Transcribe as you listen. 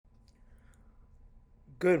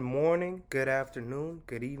Good morning, good afternoon,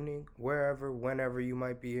 good evening, wherever, whenever you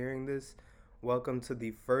might be hearing this. Welcome to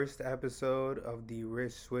the first episode of the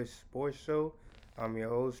Rish Swish Sports Show. I'm your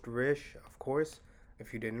host, Rish, of course.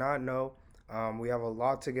 If you did not know, we have a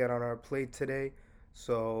lot to get on our plate today,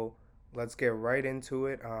 so let's get right into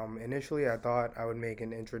it. Initially, I thought I would make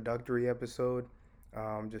an introductory episode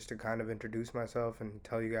just to kind of introduce myself and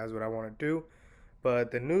tell you guys what I want to do,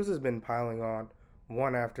 but the news has been piling on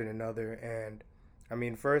one after another, and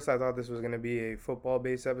first I thought this was going to be a football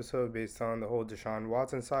based episode based on the whole Deshaun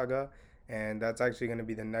Watson saga, and that's actually going to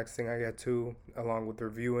be the next thing I get to, along with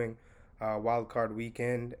reviewing Wild Card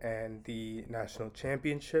Weekend and the National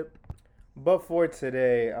Championship. But for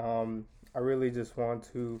today, I really just want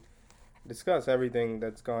to discuss everything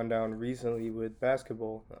that's gone down recently with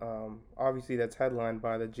basketball. Obviously, that's headlined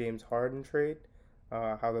by the James Harden trade,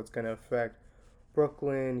 how that's going to affect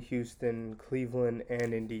Brooklyn, Houston, Cleveland,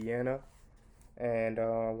 and Indiana. And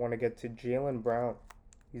I want to get to Jaylen Brown.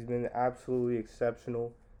 He's been absolutely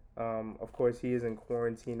exceptional. Of course, he is in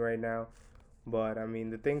quarantine right now, but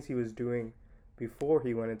the things he was doing before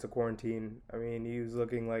he went into quarantine, he was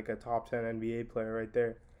looking like a top 10 NBA player right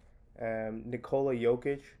there. Nikola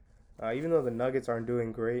Jokic, even though the Nuggets aren't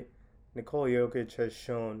doing great, Nikola Jokic has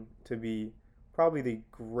shown to be probably the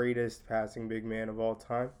greatest passing big man of all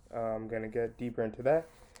time. I'm going to get deeper into that.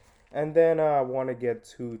 And then I want to get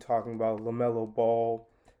to talking about LaMelo Ball,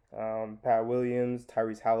 Pat Williams,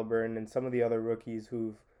 Tyrese Halliburton, and some of the other rookies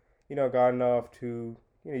who've, gotten off to,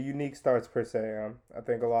 unique starts per se. I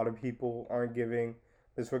think a lot of people aren't giving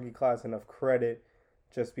this rookie class enough credit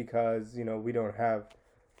just because, we don't have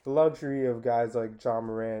the luxury of guys like John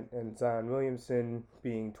Morant and Zion Williamson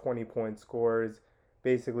being 20-point scorers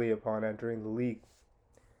basically upon entering the league.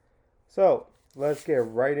 So let's get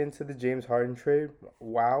right into the James Harden trade.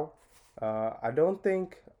 Wow. I don't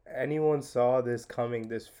think anyone saw this coming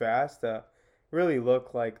this fast. Really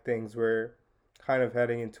looked like things were kind of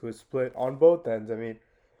heading into a split on both ends.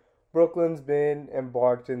 Brooklyn's been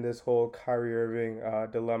embarked in this whole Kyrie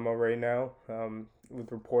Irving dilemma right now,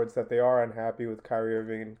 with reports that they are unhappy with Kyrie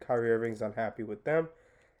Irving and Kyrie Irving's unhappy with them.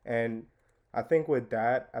 And I think with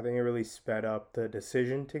that, I think it really sped up the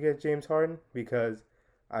decision to get James Harden because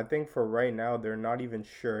I think for right now, they're not even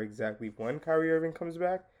sure exactly when Kyrie Irving comes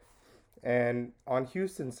back. And on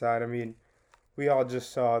Houston's side, we all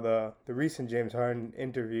just saw the recent James Harden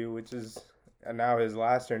interview, which is now his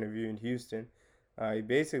last interview in Houston. He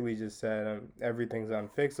basically just said everything's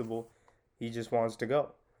unfixable. He just wants to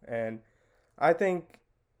go. And I think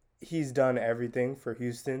he's done everything for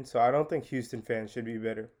Houston, so I don't think Houston fans should be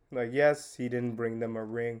bitter. Like, yes, he didn't bring them a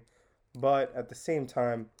ring, but at the same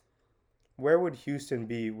time, where would Houston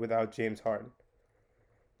be without James Harden?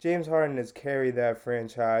 James Harden has carried that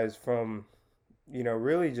franchise from,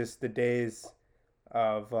 really just the days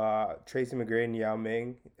of Tracy McGrady and Yao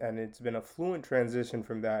Ming, and it's been a fluent transition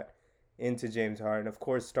from that into James Harden. Of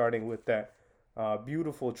course, starting with that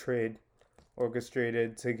beautiful trade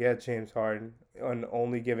orchestrated to get James Harden and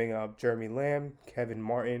only giving up Jeremy Lamb, Kevin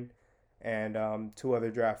Martin, and two other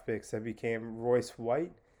draft picks that became Royce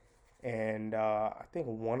White and I think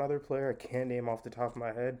one other player I can't name off the top of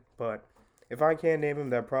my head, but if I can't name him,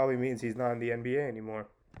 that probably means he's not in the NBA anymore.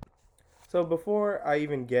 So before I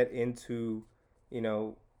even get into, you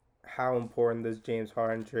know, how important this James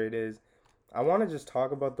Harden trade is, I want to just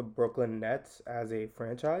talk about the Brooklyn Nets as a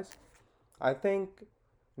franchise. I think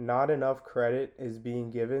not enough credit is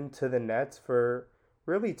being given to the Nets for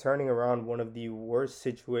really turning around one of the worst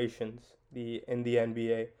situations in the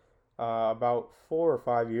NBA about 4 or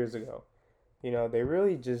 5 years ago. They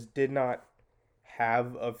really just did not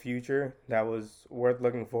have a future that was worth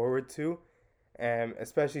looking forward to, and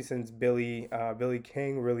especially since Billy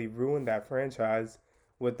King really ruined that franchise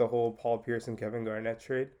with the whole Paul Pierce and Kevin Garnett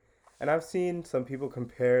trade. And I've seen some people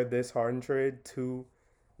compare this Harden trade to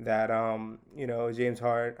that James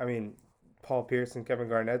Harden, Paul Pierce and Kevin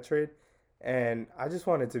Garnett trade, and I just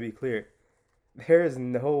wanted to be clear. There is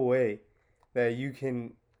no way that you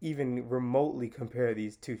can even remotely compare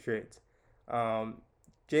these two trades. Um,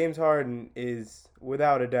 James Harden is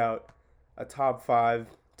without a doubt a top five,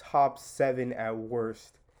 top seven at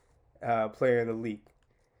worst player in the league.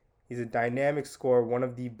 He's a dynamic scorer, one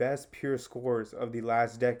of the best pure scorers of the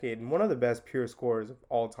last decade, and one of the best pure scorers of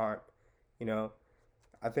all time. You know,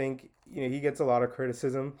 I think he gets a lot of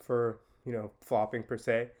criticism for flopping per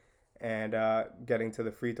se, and getting to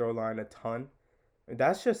the free throw line a ton.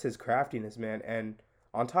 That's just his craftiness, man. And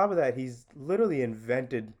on top of that, he's literally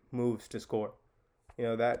invented moves to score.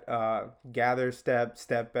 That gather step,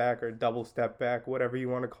 step back, or double step back, whatever you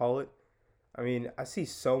want to call it. I see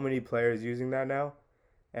so many players using that now,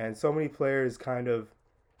 and so many players kind of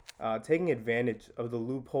taking advantage of the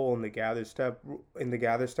loophole in the gather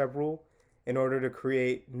step rule in order to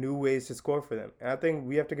create new ways to score for them. And I think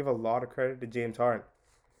we have to give a lot of credit to James Harden.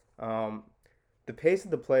 Um, the pace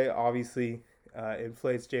of the play obviously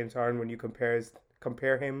inflates James Harden when you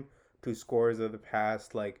compare him to scorers of the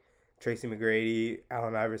past like Tracy McGrady,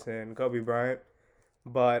 Allen Iverson, Kobe Bryant.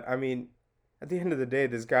 But I mean, at the end of the day,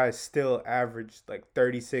 this guy still averaged like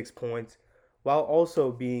 36 points while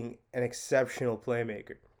also being an exceptional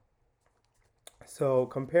playmaker. So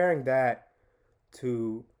comparing that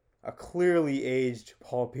to a clearly aged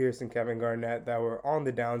Paul Pierce and Kevin Garnett that were on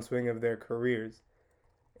the downswing of their careers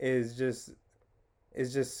is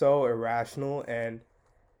just so irrational, and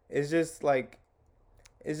it's just like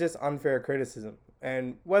it's just unfair criticism.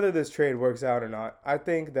 And whether this trade works out or not, I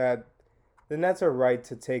think that the Nets are right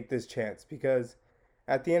to take this chance because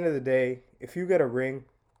at the end of the day, if you get a ring,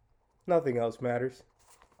 nothing else matters.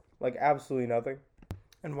 Like absolutely nothing.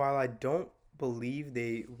 And while I don't believe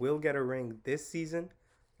they will get a ring this season,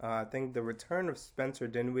 I think the return of Spencer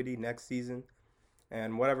Dinwiddie next season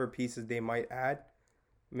and whatever pieces they might add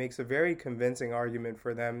makes a very convincing argument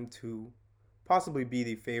for them to possibly be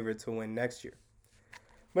the favorite to win next year.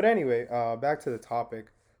 But anyway, back to the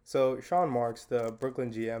topic. So Sean Marks, the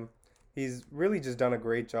Brooklyn GM, he's really just done a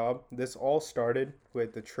great job. This all started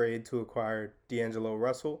with the trade to acquire D'Angelo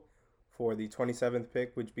Russell for the 27th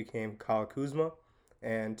pick, which became Kyle Kuzma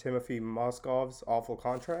and Timothy Mozgov's awful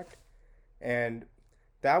contract. And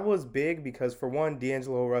that was big because, for one,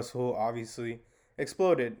 D'Angelo Russell obviously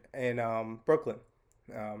exploded in Brooklyn.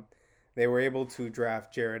 Um, they were able to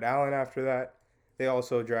draft Jared Allen after that. They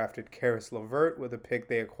also drafted Karis LeVert with a pick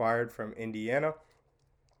they acquired from Indiana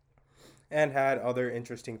and had other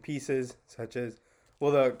interesting pieces such as,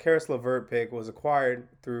 well, the Karis LeVert pick was acquired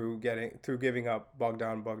through giving up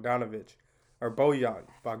Bojan Bogdanovic,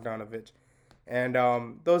 and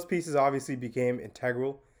those pieces obviously became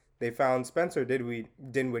integral. They found Spencer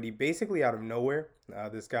Dinwiddie basically out of nowhere.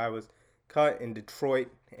 This guy was cut in Detroit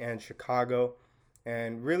and Chicago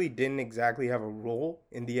and really didn't exactly have a role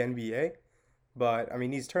in the NBA. But, I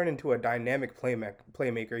mean, he's turned into a dynamic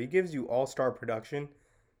playmaker. He gives you all-star production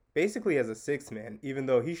basically as a sixth man, even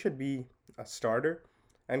though he should be a starter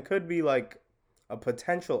and could be like a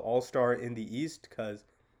potential all-star in the East because,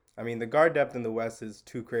 I mean, the guard depth in the West is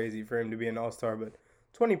too crazy for him to be an all-star, but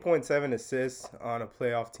 20.7 assists on a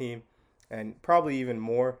playoff team and probably even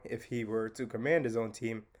more if he were to command his own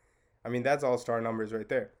team. I mean, that's all-star numbers right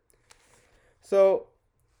there. So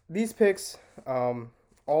these picks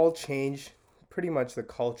all change pretty much the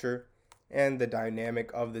culture and the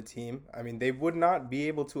dynamic of the team. I mean, they would not be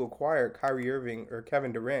able to acquire Kyrie Irving or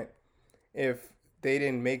Kevin Durant if they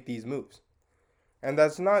didn't make these moves. And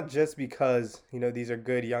that's not just because, these are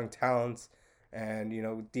good young talents and,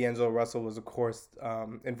 D'Angelo Russell was, of course,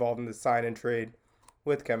 involved in the sign and trade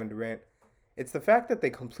with Kevin Durant. It's the fact that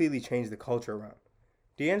they completely changed the culture around.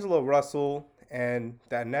 D'Angelo Russell and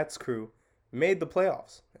that Nets crew made the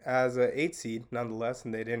playoffs as an 8 seed, nonetheless,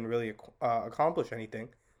 and they didn't really accomplish anything.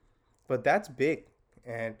 But that's big.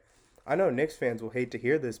 And I know Knicks fans will hate to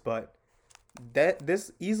hear this, but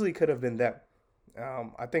this easily could have been them.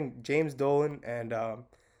 I think James Dolan and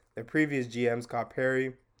their previous GM, Scott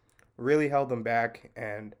Perry, really held them back.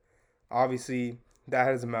 And obviously, that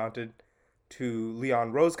has amounted to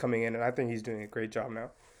Leon Rose coming in, and I think he's doing a great job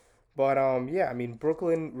now. But yeah, I mean,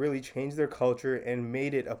 Brooklyn really changed their culture and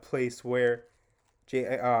made it a place where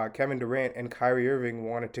Kevin Durant and Kyrie Irving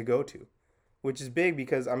wanted to go to, which is big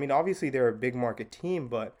because, I mean, obviously they're a big market team,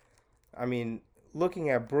 but, I mean, looking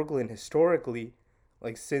at Brooklyn historically,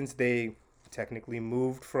 like since they technically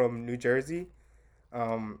moved from New Jersey,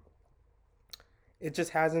 it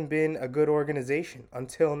just hasn't been a good organization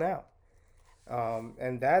until now.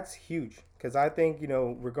 And that's huge because I think,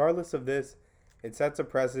 regardless of this, it sets a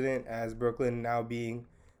precedent as Brooklyn now being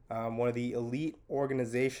one of the elite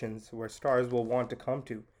organizations where stars will want to come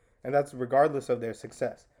to. And that's regardless of their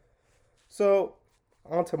success. So,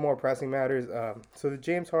 on to more pressing matters. So, the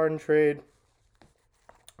James Harden trade,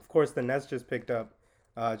 of course, the Nets just picked up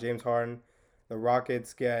James Harden. The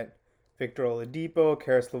Rockets get Victor Oladipo.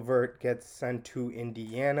 Karis LeVert gets sent to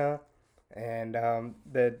Indiana. And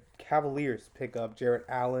the Cavaliers pick up Jarrett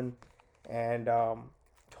Allen and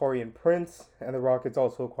Taurean Prince. And the Rockets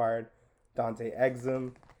also acquired Dante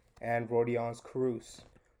Exum and Rodion Caruso.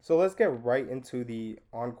 So let's get right into the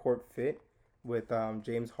on-court fit with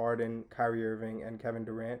James Harden, Kyrie Irving, and Kevin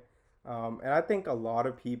Durant. And I think a lot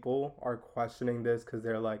of people are questioning this because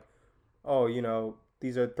they're like, oh,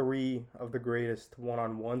 these are three of the greatest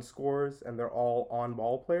one-on-one scorers, and they're all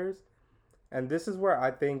on-ball players. And this is where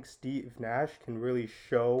I think Steve Nash can really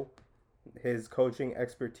show his coaching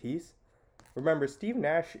expertise. Remember, Steve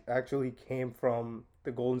Nash actually came from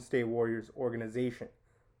the Golden State Warriors organization,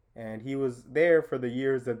 and he was there for the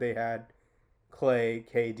years that they had Clay,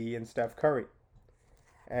 KD, and Steph Curry.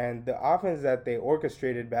 And the offense that they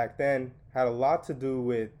orchestrated back then had a lot to do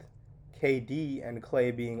with KD and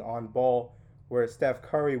Clay being on ball, where Steph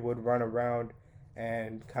Curry would run around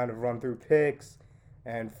and kind of run through picks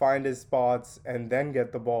and find his spots and then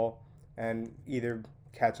get the ball and either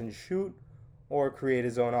catch and shoot or create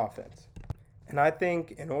his own offense. And I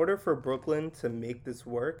think in order for Brooklyn to make this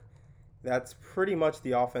work, that's pretty much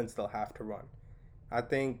the offense they'll have to run. I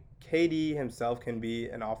think KD himself can be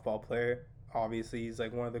an off ball player. Obviously, he's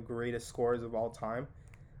like one of the greatest scorers of all time.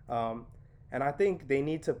 Um, and I think they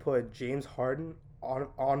need to put James Harden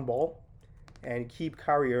on ball and keep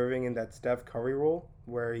Kyrie Irving in that Steph Curry role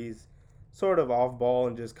where he's sort of off ball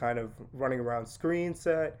and just kind of running around screen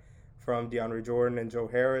set from DeAndre Jordan and Joe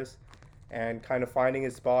Harris and kind of finding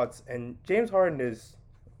his spots. And James Harden is,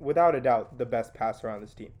 without a doubt, the best passer on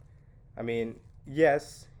this team. I mean,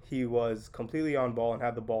 yes, he was completely on ball and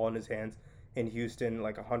had the ball in his hands in Houston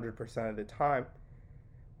like 100% of the time,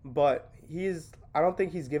 but I don't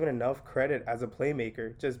think he's given enough credit as a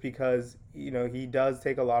playmaker just because, he does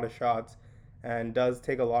take a lot of shots and does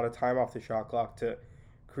take a lot of time off the shot clock to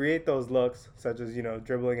create those looks, such as,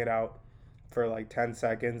 dribbling it out for like 10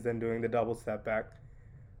 seconds, then doing the double step back.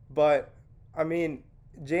 But, I mean,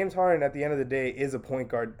 James Harden at the end of the day is a point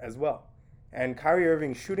guard as well. And Kyrie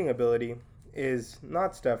Irving's shooting ability is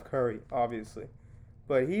not Steph Curry, obviously,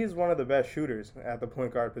 but he is one of the best shooters at the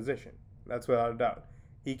point guard position. That's without a doubt.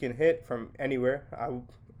 He can hit from anywhere.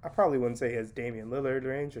 I probably wouldn't say he has Damian Lillard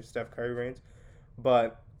range or Steph Curry range,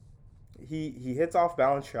 but he hits off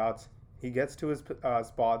balance shots. He gets to his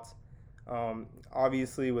spots.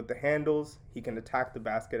 Obviously, with the handles, he can attack the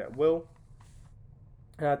basket at will.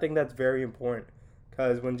 And I think that's very important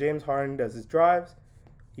because when James Harden does his drives,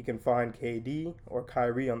 he can find KD or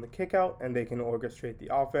Kyrie on the kickout and they can orchestrate the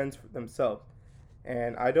offense for themselves.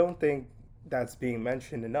 And I don't think that's being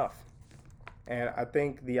mentioned enough. And I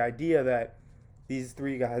think the idea that these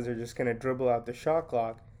three guys are just going to dribble out the shot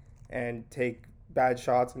clock and take bad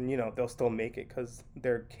shots and, they'll still make it because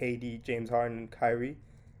they're KD, James Harden, and Kyrie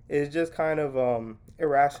is just kind of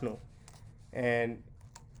irrational. And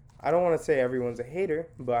I don't want to say everyone's a hater,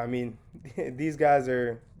 but I mean, these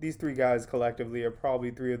three guys collectively are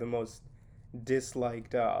probably three of the most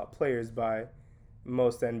disliked players by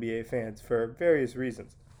most NBA fans for various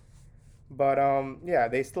reasons. But yeah,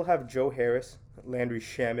 they still have Joe Harris, Landry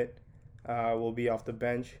Shamet will be off the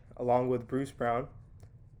bench along with Bruce Brown,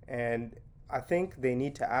 and I think they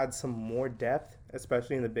need to add some more depth,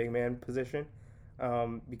 especially in the big man position,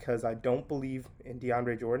 because I don't believe in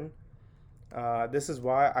DeAndre Jordan. This is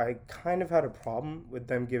why I kind of had a problem with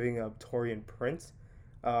them giving up Taurean Prince.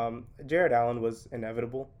 Jared Allen was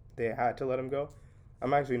inevitable. They had to let him go.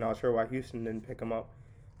 I'm actually not sure why Houston didn't pick him up.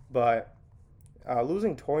 But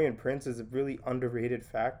losing Taurean Prince is a really underrated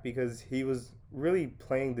fact because he was really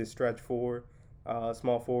playing this stretch forward,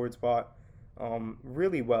 small forward spot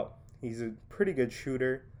really well. He's a pretty good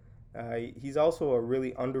shooter. He's also a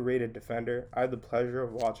really underrated defender. I had the pleasure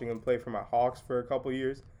of watching him play for my Hawks for a couple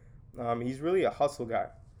years. He's really a hustle guy.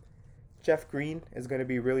 Jeff Green is going to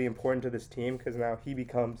be really important to this team because now he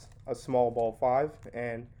becomes a small ball five,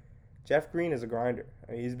 and Jeff Green is a grinder.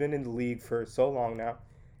 I mean, he's been in the league for so long now.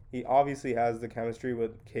 He obviously has the chemistry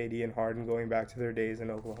with KD and Harden going back to their days in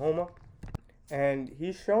Oklahoma, and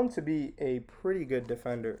he's shown to be a pretty good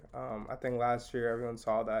defender. I think last year everyone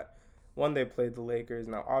saw that when they played the Lakers.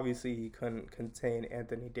 Now, obviously, he couldn't contain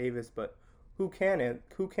Anthony Davis, but who can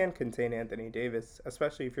contain Anthony Davis,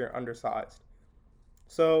 especially if you're undersized?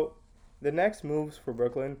 So the next moves for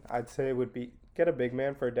Brooklyn, I'd say, would be get a big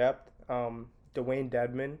man for depth. Dwayne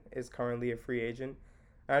Dedmon is currently a free agent.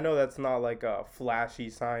 I know that's not like a flashy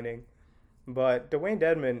signing, but Dwayne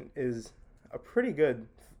Dedmon is a pretty good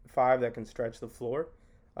five that can stretch the floor.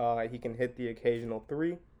 He can hit the occasional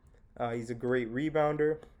three. He's a great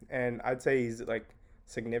rebounder, and I'd say he's like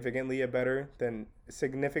significantly better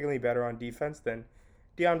on defense than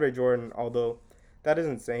DeAndre Jordan, although that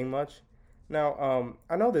isn't saying much. Now,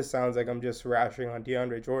 I know this sounds like I'm just rashing on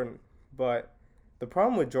DeAndre Jordan, but the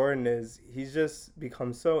problem with Jordan is he's just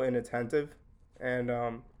become so inattentive,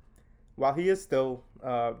 and while he is still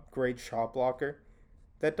a great shot blocker,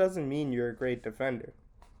 that doesn't mean you're a great defender.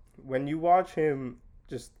 When you watch him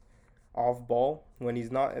just off ball, when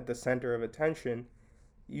he's not at the center of attention,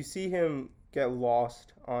 you see him get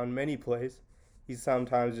lost on many plays. He's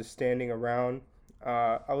sometimes just standing around.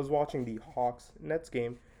 I was watching the Hawks Nets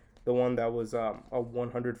game, the one that was a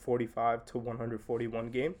 145 to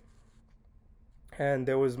 141 game, And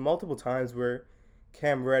there was multiple times where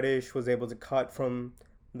Cam Reddish was able to cut from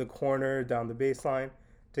the corner down the baseline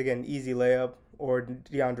to get an easy layup, or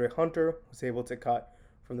DeAndre Hunter was able to cut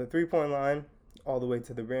from the 3 point line all the way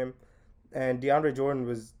to the rim. And DeAndre Jordan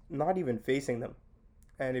was not even facing them.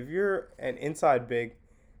 And if you're an inside big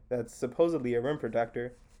that's supposedly a rim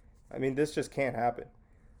protector, I mean, this just can't happen.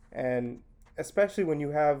 And especially when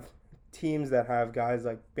you have teams that have guys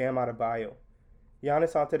like Bam Adebayo,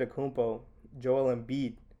 Giannis Antetokounmpo, Joel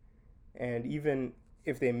Embiid, and even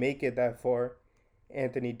if they make it that far,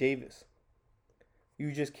 Anthony Davis.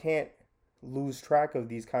 You just can't lose track of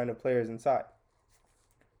these kind of players inside.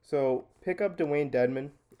 So pick up Dwayne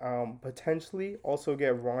Dedman, potentially also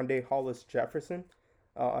get Rondé Hollis Jefferson,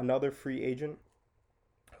 another free agent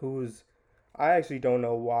who's I actually don't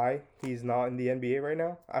know why he's not in the NBA right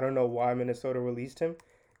now. I don't know why Minnesota released him,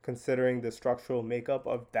 considering the structural makeup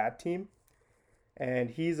of that team. And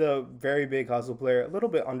he's a very big hustle player, a little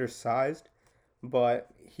bit undersized, but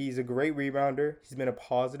he's a great rebounder. He's been a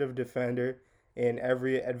positive defender in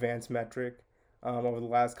every advanced metric over the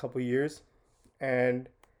last couple years. And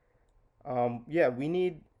yeah, we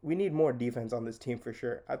need more defense on this team for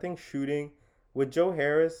sure. I think shooting with Joe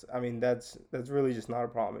Harris, I mean that's really just not a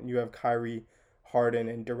problem. And you have Kyrie, Harden,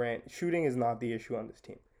 and Durant. Shooting is not the issue on this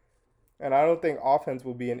team, and I don't think offense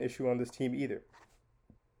will be an issue on this team either.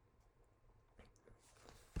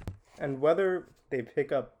 And whether they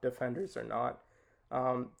pick up defenders or not,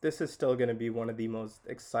 this is still going to be one of the most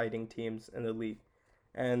exciting teams in the league,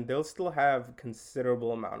 and they'll still have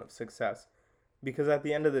considerable amount of success because at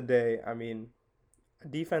the end of the day, I mean,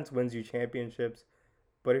 defense wins you championships.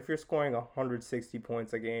 But if you're scoring 160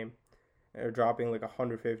 points a game or dropping like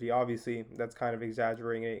 150, obviously that's kind of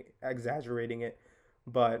exaggerating it.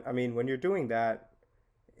 But I mean, when you're doing that,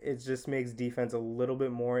 it just makes defense a little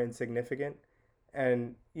bit more insignificant.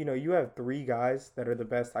 And you have three guys that are the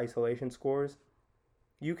best isolation scorers.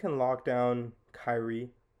 You can lock down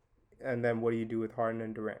Kyrie, and then what do you do with Harden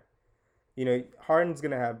and Durant? Harden's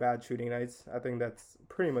gonna have bad shooting nights. I think that's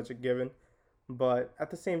pretty much a given. But at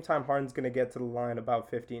the same time, Harden's going to get to the line about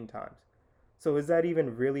 15 times. So is that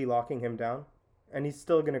even really locking him down? And he's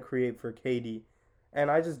still going to create for KD. And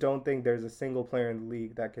I just don't think there's a single player in the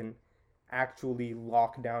league that can actually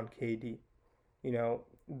lock down KD.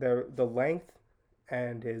 The length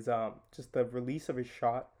and his just the release of his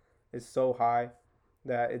shot is so high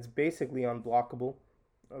that it's basically unblockable.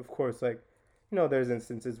 Of course, there's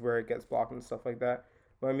instances where it gets blocked and stuff like that.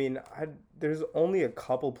 But I mean, there's only a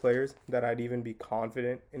couple players that I'd even be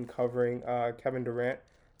confident in covering Kevin Durant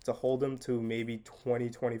to hold him to maybe 20,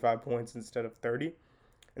 25 points instead of 30.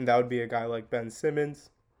 And that would be a guy like Ben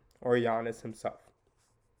Simmons or Giannis himself.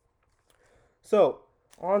 So,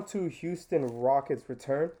 on to Houston Rockets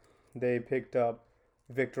return. They picked up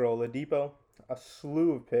Victor Oladipo, a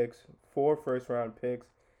slew of picks, 4 first-round picks,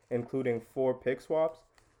 including 4 pick swaps.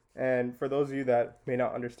 And for those of you that may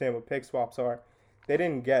not understand what pick swaps are, they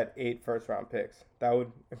didn't get 8 first-round picks. That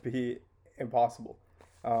would be impossible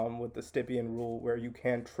with the Stippian rule where you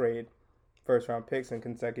can't trade first-round picks in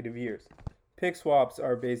consecutive years. Pick swaps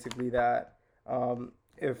are basically that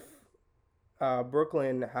if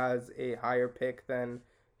Brooklyn has a higher pick than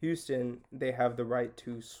Houston, they have the right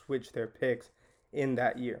to switch their picks in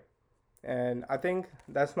that year. And I think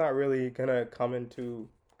that's not really gonna come into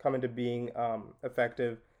being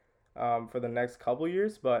effective for the next couple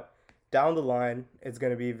years, but down the line, it's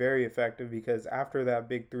going to be very effective because after that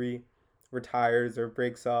big three retires or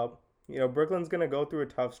breaks up, Brooklyn's going to go through a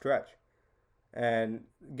tough stretch. And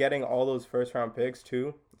getting all those first round picks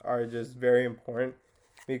too are just very important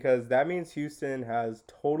because that means Houston has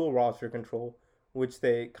total roster control, which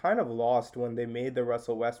they kind of lost when they made the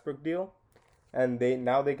Russell Westbrook deal, and they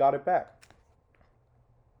got it back.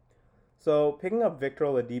 So picking up Victor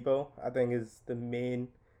Oladipo, I think, is the main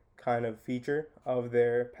kind of feature of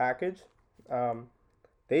their package. Um,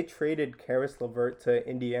 they traded Karis LeVert to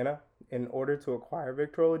Indiana in order to acquire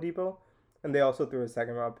Victor Oladipo, and they also threw a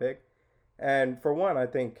second-round pick. And for one, I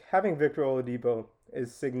think having Victor Oladipo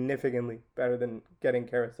is significantly better than getting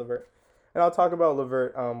Karis LeVert. And I'll talk about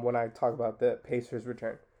LeVert when I talk about the Pacers'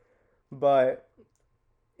 return. But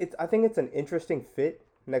I think it's an interesting fit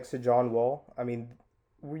next to John Wall. I mean,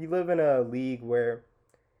 we live in a league where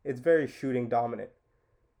it's very shooting dominant.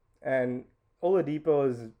 And Oladipo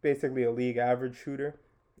is basically a league average shooter.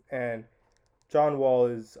 And John Wall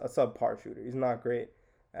is a subpar shooter. He's not great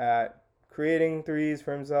at creating threes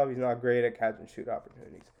for himself. He's not great at catch and shoot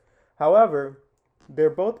opportunities. However, they're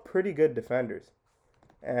both pretty good defenders.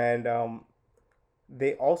 And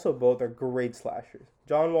they also both are great slashers.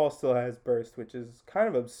 John Wall still has burst, which is kind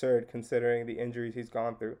of absurd considering the injuries he's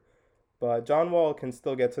gone through. but John Wall can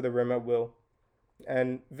still get to the rim at will.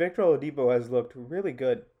 And Victor Oladipo has looked really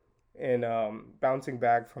good in bouncing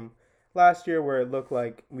back from last year, where it looked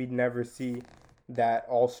like we'd never see that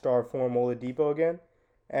all-star form Oladipo again.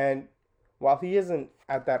 And while he isn't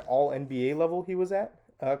at that all NBA level he was at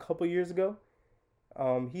a couple years ago,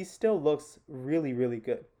 he still looks really, really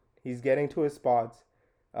good. He's getting to his spots.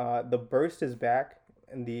 The burst is back,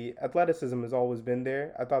 and the athleticism has always been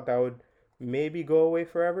there. I thought that would maybe go away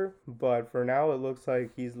forever, but for now, it looks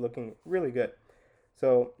like he's looking really good.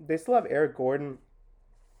 So they still have Eric Gordon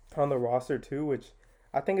on the roster too, which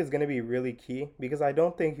I think is going to be really key because I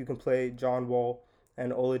don't think you can play John Wall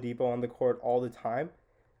and Oladipo on the court all the time.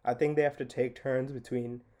 I think they have to take turns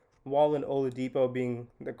between Wall and Oladipo being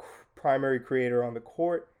the primary creator on the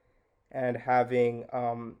court and having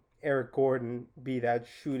Eric Gordon be that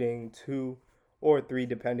shooting 2 or 3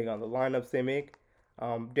 depending on the lineups they make.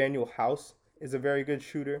 Daniel House is a very good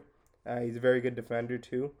shooter. He's a very good defender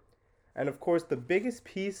too. And of course, the biggest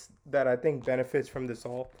piece that I think benefits from this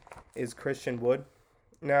all is Christian Wood.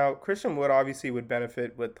 Now, Christian Wood obviously would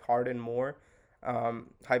benefit with Harden more,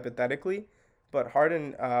 hypothetically, but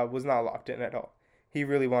Harden was not locked in at all. He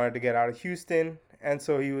really wanted to get out of Houston, and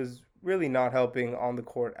so he was really not helping on the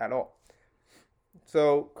court at all.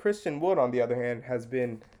 So Christian Wood, on the other hand, has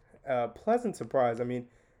been a pleasant surprise. I mean,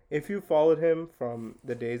 if you followed him from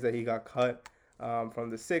the days that he got cut from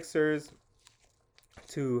the Sixers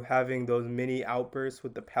to having those mini outbursts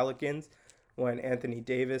with the Pelicans when Anthony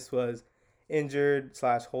Davis was injured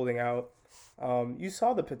 / holding out, you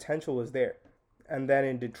saw the potential was there. And then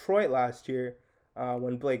in Detroit last year,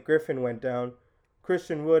 when Blake Griffin went down,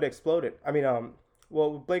 Christian Wood exploded.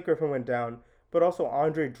 Blake Griffin went down, but also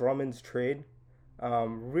Andre Drummond's trade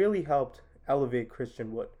really helped elevate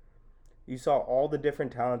Christian Wood. You saw all the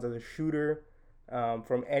different talents as a shooter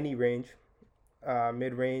from any range,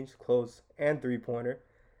 mid-range, close, and three-pointer.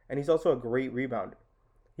 And he's also a great rebounder.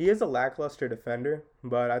 He is a lackluster defender,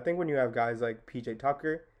 but I think when you have guys like PJ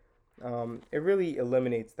Tucker, it really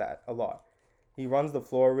eliminates that a lot. He runs the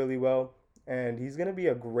floor really well, and he's going to be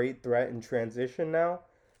a great threat in transition now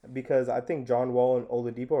because I think John Wall and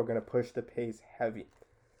Oladipo are going to push the pace heavy.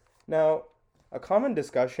 Now, a common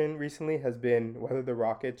discussion recently has been whether the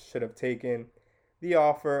Rockets should have taken the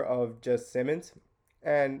offer of just Simmons,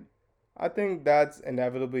 and I think that's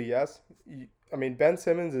inevitably yes. Ben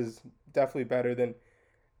Simmons is definitely better than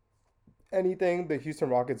anything the Houston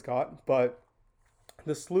Rockets got, but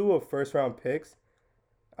the slew of first-round picks,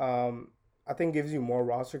 I think gives you more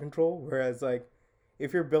roster control. Whereas,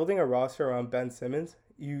 if you're building a roster around Ben Simmons,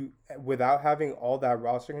 you without having all that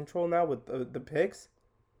roster control now with the picks,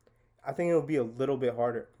 I think it'll be a little bit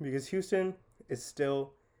harder because Houston is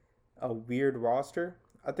still a weird roster.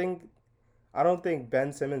 I don't think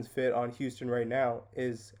Ben Simmons' fit on Houston right now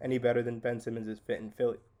is any better than Ben Simmons' fit in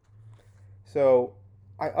Philly. So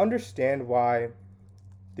I understand why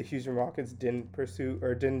the Houston Rockets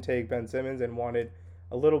didn't take Ben Simmons and wanted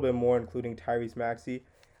a little bit more, including Tyrese Maxey.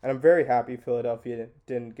 And I'm very happy Philadelphia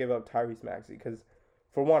didn't give up Tyrese Maxey because,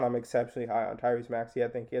 for one, I'm exceptionally high on Tyrese Maxey. I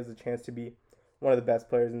think he has a chance to be one of the best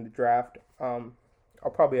players in the draft.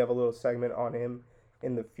 I'll probably have a little segment on him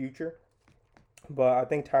in the future. But I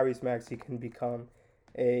think Tyrese Maxey can become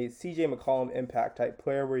a CJ McCollum impact type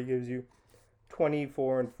player where he gives you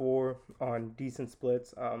 24-4 on decent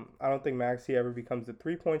splits. I don't think Maxey ever becomes the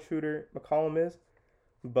three-point shooter McCollum is,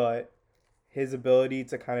 but his ability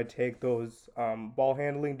to kind of take those ball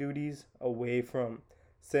handling duties away from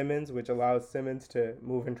Simmons, which allows Simmons to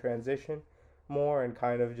move in transition more and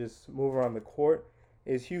kind of just move around the court,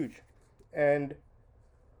 is huge. And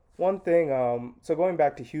one thing, so going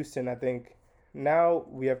back to Houston, I think now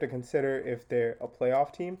we have to consider if they're a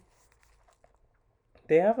playoff team.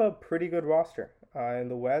 They have a pretty good roster in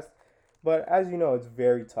the West, but as you know, it's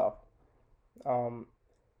very tough.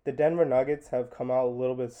 The Denver Nuggets have come out a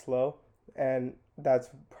little bit slow, and that's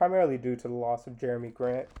primarily due to the loss of Jeremy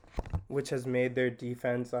Grant, which has made their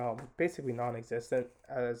defense basically non-existent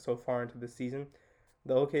so far into the season.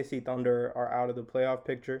 The OKC Thunder are out of the playoff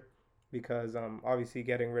picture because obviously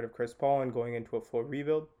getting rid of Chris Paul and going into a full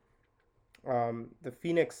rebuild. The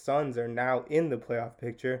Phoenix Suns are now in the playoff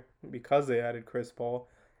picture because they added Chris Paul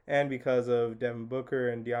and because of Devin Booker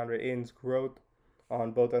and DeAndre Ayton's growth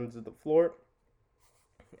on both ends of the floor.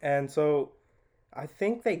 And so I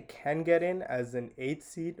think they can get in as an 8th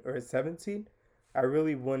seed or a 7th seed. I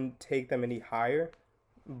really wouldn't take them any higher.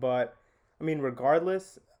 But,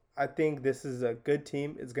 regardless, I think this is a good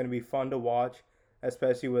team. It's going to be fun to watch,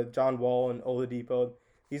 especially with John Wall and Oladipo.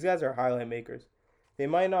 These guys are highlight makers. They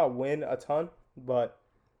might not win a ton, but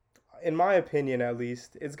in my opinion at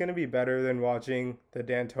least, it's going to be better than watching the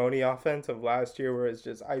D'Antoni offense of last year where it's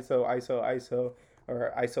just ISO, ISO, ISO,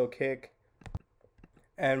 or ISO kick.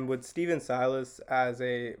 And with Steven Silas as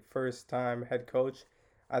a first time head coach,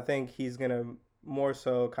 I think he's going to more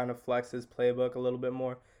so kind of flex his playbook a little bit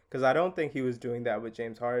more because I don't think he was doing that with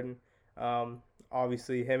James Harden.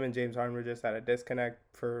 Obviously, him and James Harden were just at a disconnect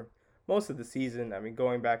for most of the season. I mean,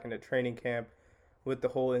 going back into training camp with the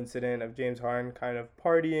whole incident of James Harden kind of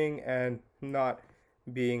partying and not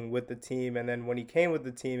being with the team. And then when he came with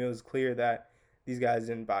the team, it was clear that these guys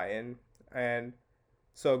didn't buy in. And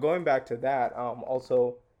so going back to that,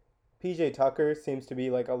 also PJ Tucker seems to be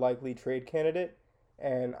like a likely trade candidate,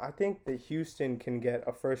 and I think that Houston can get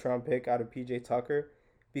a first round pick out of PJ Tucker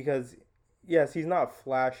because yes, he's not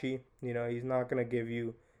flashy. He's not gonna give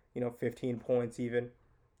you 15 points even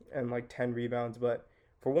and like 10 rebounds, but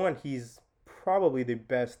for one, he's probably the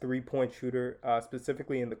best 3-point shooter,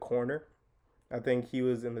 specifically in the corner. I think he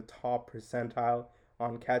was in the top percentile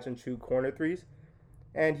on catch and shoot corner threes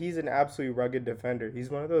and he's an absolutely rugged defender. He's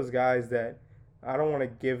one of those guys that I don't want to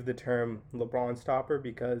give the term LeBron stopper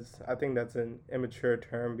because I think that's an immature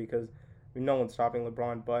term because no one's stopping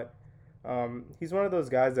LeBron, but he's one of those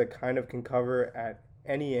guys that kind of can cover at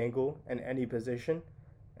any angle and any position.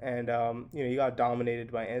 And, he got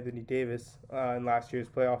dominated by Anthony Davis in last year's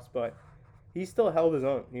playoffs, but he still held his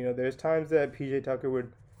own. There's times that PJ Tucker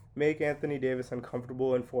would make Anthony Davis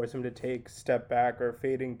uncomfortable and force him to take step back or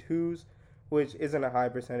fading twos, which isn't a high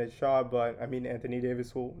percentage shot, but I mean Anthony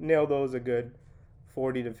Davis will nail those a good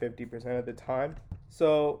 40 to 50% of the time.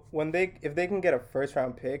 So if they can get a first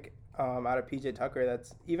round pick out of PJ Tucker,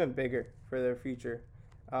 that's even bigger for their future.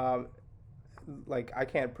 Um, like I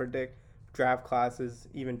can't predict draft classes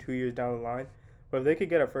even 2 years down the line, but if they could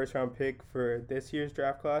get a first round pick for this year's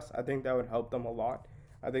draft class, I think that would help them a lot.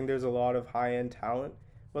 I think there's a lot of high end talent,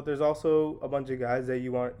 but there's also a bunch of guys that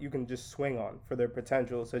you can just swing on for their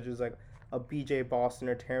potential, such as like a BJ Boston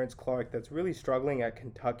or Terrence Clark that's really struggling at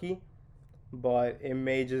Kentucky, but it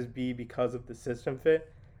may just be because of the system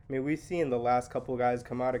fit. I mean, we've seen the last couple of guys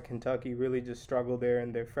come out of Kentucky really just struggle there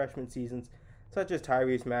in their freshman seasons, such as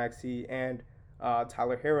Tyrese Maxey and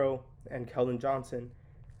Tyler Hero and Keldon Johnson,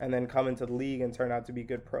 and then come into the league and turn out to be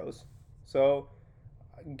good pros. So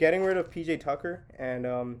getting rid of PJ Tucker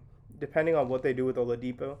and depending on what they do with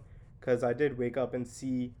Oladipo, because I did wake up and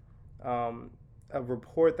see a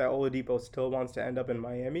report that Oladipo still wants to end up in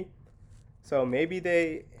Miami. So maybe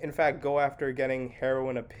they, in fact, go after getting Harrow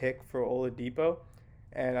and a pick for Oladipo.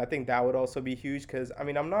 And I think that would also be huge because, I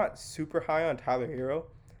mean, I'm not super high on Tyler Hero.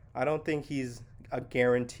 I don't think he's a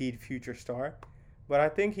guaranteed future star. But I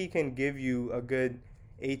think he can give you a good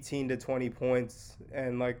 18 to 20 points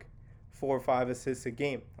and like 4 or 5 assists a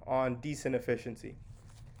game on decent efficiency.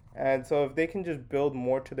 And so if they can just build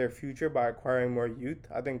more to their future by acquiring more youth,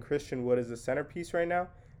 I think Christian Wood is the centerpiece right now.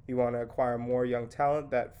 You want to acquire more young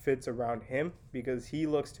talent that fits around him because he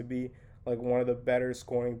looks to be like one of the better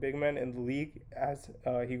scoring big men in the league as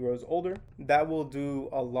he grows older. That will do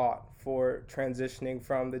a lot for transitioning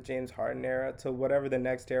from the James Harden era to whatever the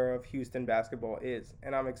next era of Houston basketball is.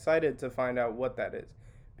 And I'm excited to find out what that is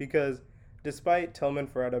because despite Tillman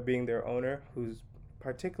Ferretta being their owner, who's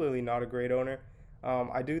particularly not a great owner,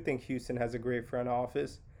 I do think Houston has a great front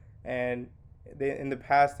office, and in the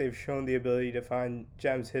past they've shown the ability to find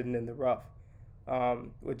gems hidden in the rough,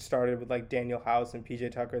 which started with like Daniel House and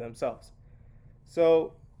PJ Tucker themselves.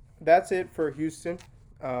 So that's it for Houston.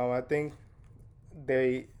 I think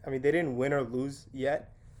they didn't win or lose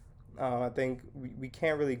yet. I think we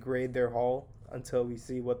can't really grade their haul until we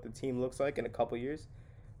see what the team looks like in a couple years.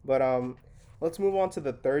 But let's move on to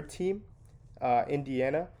the third team,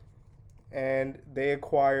 Indiana. And they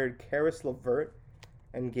acquired Karis LeVert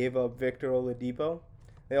and gave up Victor Oladipo.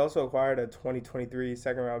 They also acquired a 2023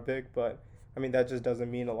 second-round pick, but, I mean, that just doesn't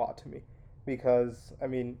mean a lot to me because, I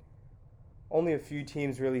mean, only a few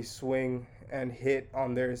teams really swing and hit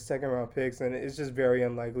on their second-round picks, and it's just very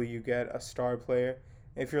unlikely you get a star player.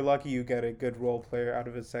 If you're lucky, you get a good role player out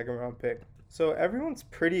of a second-round pick. So everyone's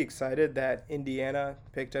pretty excited that Indiana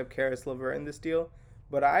picked up Karis LeVert in this deal.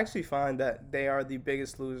 But I actually find that they are the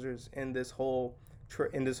biggest losers in this whole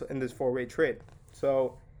in this four-way trade.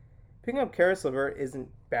 So picking up Karis LeVert isn't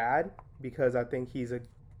bad because I think he's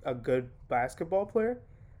a good basketball player,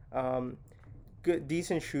 good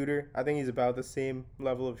decent shooter. I think he's about the same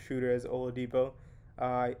level of shooter as Oladipo.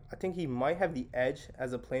 I think he might have the edge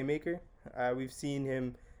as a playmaker. We've seen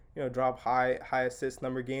him, drop high assist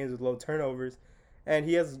number games with low turnovers, and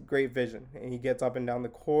he has great vision and he gets up and down the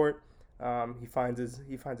court. He finds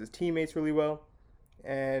his teammates really well.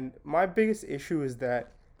 And my biggest issue is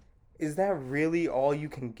that is that really all you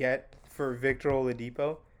can get for Victor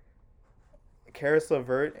Oladipo, Karis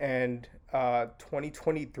LeVert, and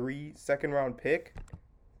 2023 second round pick?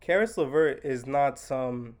 Karis LeVert is not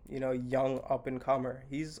some young up and comer.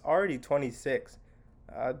 He's already 26.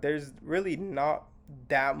 There's really not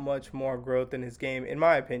that much more growth in his game, in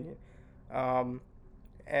my opinion. Um,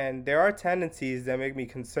 and there are tendencies that make me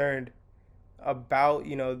concerned about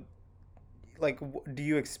like, do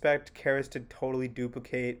you expect Karis to totally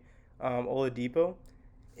duplicate Oladipo?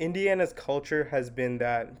 Indiana's culture has been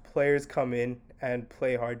that players come in and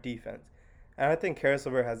play hard defense. And I think Karis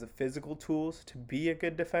LeVert has the physical tools to be a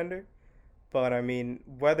good defender. But I mean,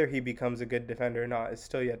 whether he becomes a good defender or not is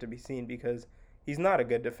still yet to be seen because he's not a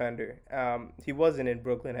good defender. He wasn't in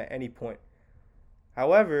Brooklyn at any point.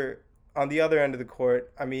 However, on the other end of the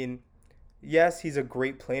court, I mean, yes, he's a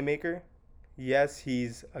great playmaker. Yes,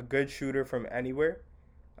 he's a good shooter from anywhere.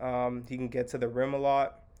 He can get to the rim a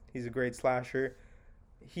lot. He's a great slasher.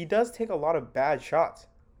 He does take a lot of bad shots.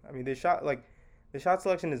 I mean, the shot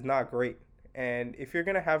selection is not great. And if you're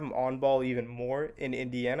gonna have him on ball even more in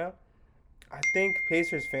Indiana, I think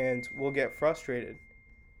Pacers fans will get frustrated,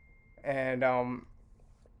 and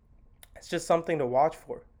it's just something to watch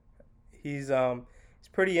for. He's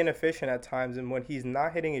pretty inefficient at times, and when he's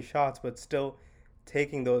not hitting his shots but still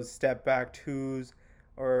taking those step back twos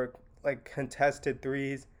or like contested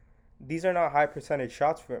threes, these are not high percentage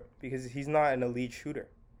shots for him because he's not an elite shooter.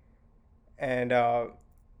 And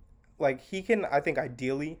like he can, I think,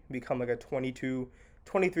 ideally become like a 22,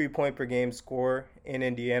 23 point per game scorer in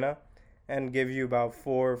Indiana and give you about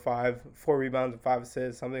four rebounds and 5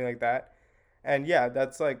 assists, something like that. And yeah,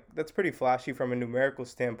 that's pretty flashy from a numerical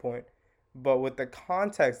standpoint. But with the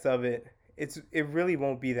context of it, it really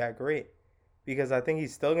won't be that great because I think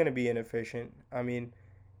he's still going to be inefficient. I mean,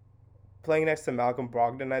 playing next to Malcolm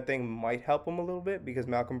Brogdon, I think, might help him a little bit because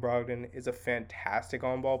Malcolm Brogdon is a fantastic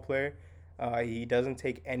on ball player. He doesn't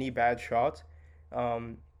take any bad shots.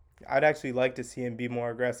 Um, I'd actually like to see him be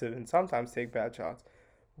more aggressive and sometimes take bad shots.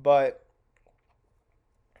 But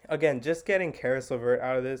again, just getting Karis LeVert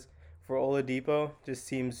out of this for Oladipo just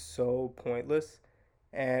seems so pointless.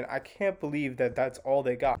 And I can't believe that that's all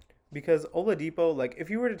they got. Because Oladipo, like, if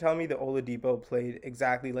you were to tell me that Oladipo played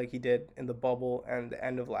exactly like he did in the bubble and the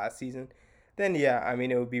end of last season, then yeah, I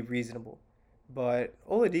mean, it would be reasonable. But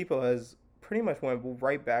Oladipo has pretty much went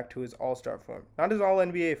right back to his All Star form. Not his All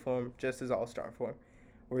NBA form, just his All Star form,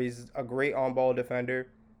 where he's a great on ball defender,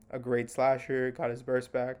 a great slasher, got his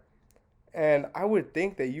burst back. And I would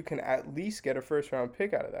think that you can at least get a first round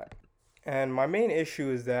pick out of that. And my main issue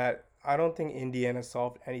is that I don't think Indiana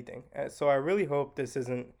solved anything. And so I really hope this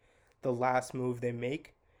isn't the last move they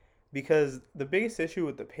make because the biggest issue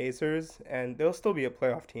with the Pacers, and they'll still be a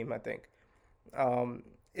playoff team, I think,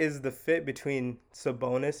 is the fit between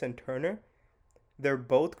Sabonis and Turner. They're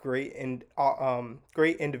both great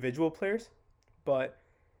individual players, but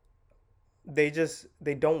they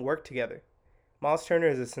don't work together. Miles Turner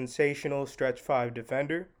is a sensational stretch five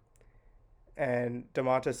defender, and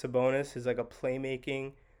Domantas Sabonis is like a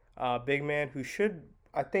playmaking big man who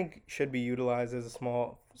I think should be utilized as a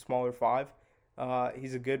smaller five.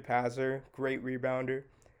 He's a good passer, great rebounder,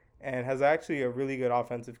 and has actually a really good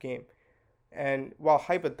offensive game. And while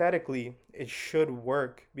hypothetically it should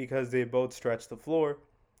work because they both stretch the floor,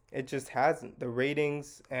 it just hasn't. The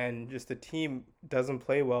ratings and just the team doesn't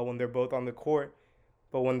play well when they're both on the court,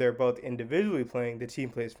 but when they're both individually playing, the team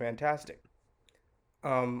plays fantastic.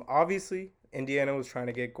 Obviously, Indiana was trying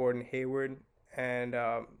to get Gordon Hayward, and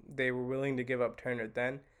they were willing to give up Turner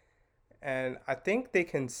then. And I think they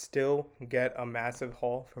can still get a massive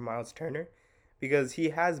haul for Miles Turner because he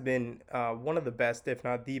has been one of the best, if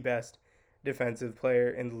not the best, defensive player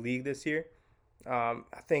in the league this year. I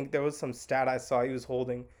think there was some stat I saw he was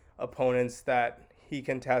holding opponents that he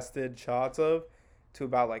contested shots of to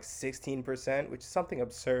about like 16%, which is something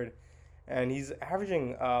absurd. And he's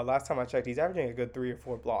averaging, last time I checked, he's averaging a good 3 or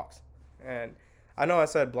 4 blocks. And I know I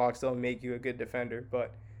said blocks don't make you a good defender,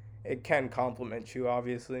 but it can complement you,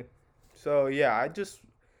 obviously. So yeah,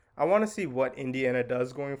 I want to see what Indiana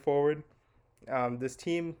does going forward. This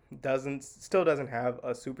team still doesn't have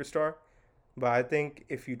a superstar, but I think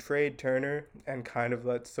if you trade Turner and kind of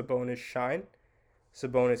let Sabonis shine,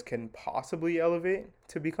 Sabonis can possibly elevate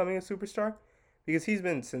to becoming a superstar because he's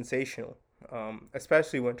been sensational,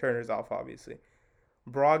 especially when Turner's off, obviously.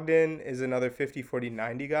 Brogdon is another 50, 40,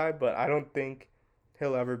 90 guy, but I don't think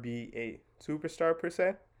he'll ever be a superstar per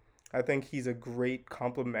se. I think he's a great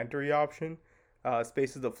complementary option,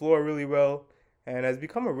 spaces the floor really well, and has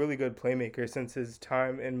become a really good playmaker since his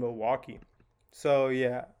time in Milwaukee. So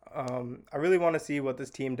yeah, I really want to see what this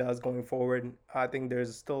team does going forward. I think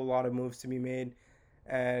there's still a lot of moves to be made,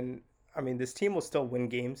 and I mean this team will still win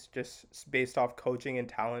games just based off coaching and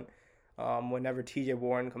talent. Whenever TJ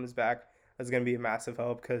Warren comes back, that's going to be a massive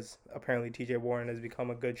help because apparently TJ Warren has become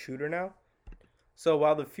a good shooter now. So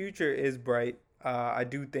while the future is bright, I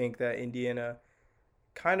do think that Indiana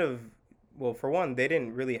kind of, well, for one, they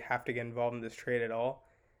didn't really have to get involved in this trade at all.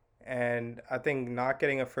 And I think not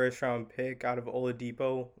getting a first round pick out of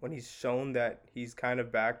Oladipo when he's shown that he's kind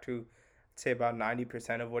of back to, say, about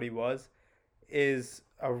 90% of what he was, is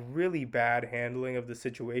a really bad handling of the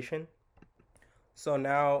situation. So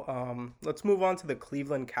now let's move on to the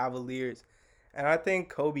Cleveland Cavaliers. And I think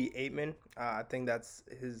Kobe Aitman, I think that's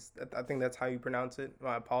how you pronounce it.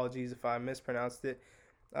 My apologies if I mispronounced it.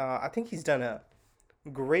 I think he's done a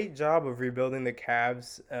great job of rebuilding the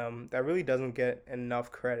Cavs. That really doesn't get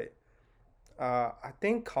enough credit. I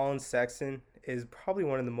think Colin Sexton is probably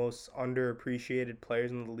one of the most underappreciated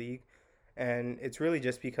players in the league, and it's really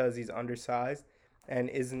just because he's undersized and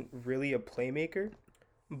isn't really a playmaker.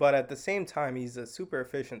 But at the same time, he's a super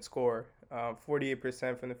efficient scorer.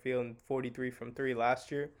 48% from the field and 43 from three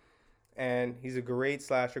last year, and he's a great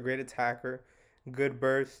slasher, great attacker, good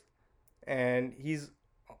burst, and he's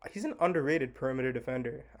an underrated perimeter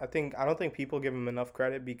defender. I don't think people give him enough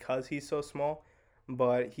credit because he's so small,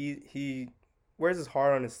 but he wears his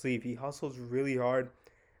heart on his sleeve. He hustles really hard.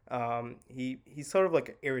 He's sort of like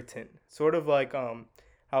an irritant, sort of like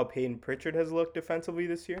how Peyton Pritchard has looked defensively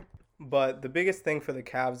this year. But the biggest thing for the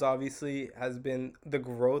Cavs obviously has been the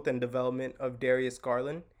growth and development of Darius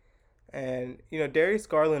Garland. And Darius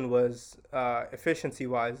Garland was efficiency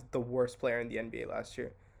wise the worst player in the NBA last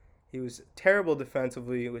year. He was terrible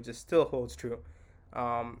defensively, which is still holds true.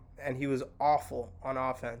 And he was awful on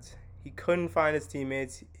offense. He couldn't find his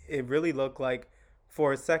teammates. It really looked like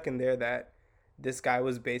for a second there that this guy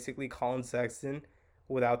was basically Colin Sexton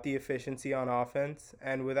without the efficiency on offense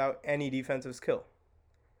and without any defensive skill.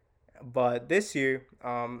 But this year,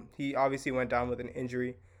 he obviously went down with an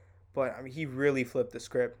injury, but I mean, he really flipped the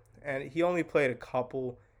script. And he only played a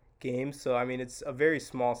couple games, so I mean, it's a very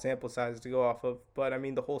small sample size to go off of. But I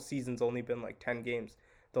mean, the whole season's only been like 10 games.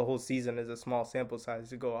 The whole season is a small sample size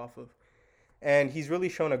to go off of. And he's really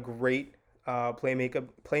shown a great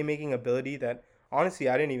playmaking ability that honestly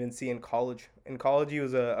I didn't even see in college. In college, he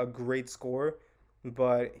was a great scorer,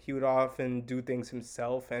 but he would often do things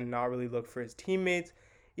himself and not really look for his teammates,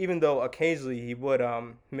 even though occasionally he would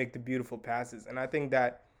make the beautiful passes. And I think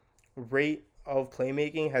that rate of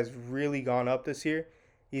playmaking has really gone up this year.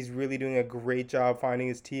 He's really doing a great job finding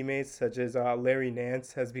his teammates, such as Larry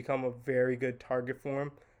Nance has become a very good target for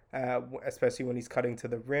him, especially when he's cutting to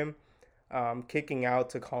the rim. Kicking out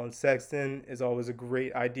to Colin Sexton is always a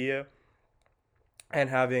great idea. And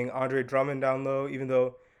having Andre Drummond down low, even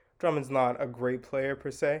though Drummond's not a great player per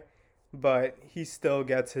se, but he still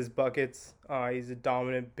gets his buckets. He's a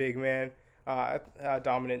dominant big man.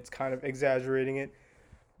 Dominant's kind of exaggerating it,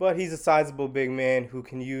 but he's a sizable big man who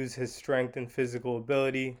can use his strength and physical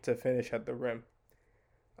ability to finish at the rim.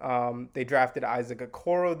 They drafted Isaac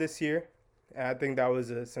Okoro this year, and I think that was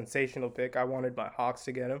a sensational pick. I wanted my Hawks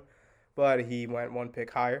to get him, but he went one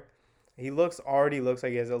pick higher. He already looks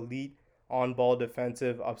like he has elite on-ball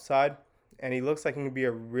defensive upside, and he looks like he can be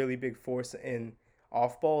a really big force in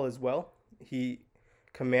off-ball as well. He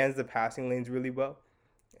commands the passing lanes really well,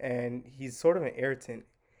 and he's sort of an irritant.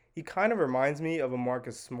 He kind of reminds me of a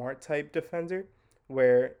Marcus Smart type defender,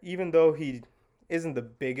 where even though he isn't the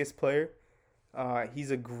biggest player,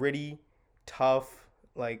 he's a gritty, tough,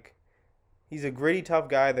 like he's a gritty, tough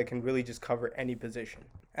guy that can really just cover any position.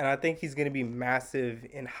 And I think he's going to be massive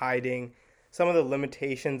in hiding some of the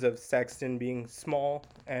limitations of Sexton being small,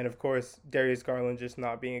 and of course Darius Garland just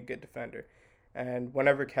not being a good defender. And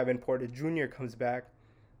whenever Kevin Porter Jr. comes back,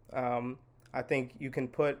 I think you can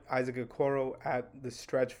put Isaac Okoro at the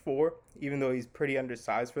stretch four, even though he's pretty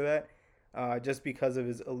undersized for that, just because of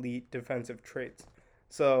his elite defensive traits.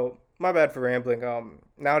 So, my bad for rambling.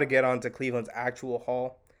 Now to get on to Cleveland's actual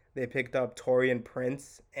haul, they picked up Taurean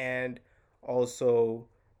Prince and also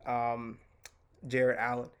Jarrett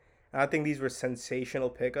Allen. And I think these were sensational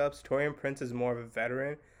pickups. Taurean Prince is more of a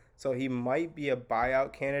veteran, so he might be a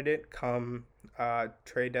buyout candidate come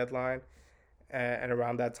trade deadline and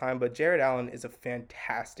around that time. But Jarrett Allen is a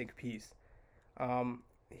fantastic piece.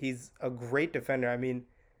 He's a great defender. I mean,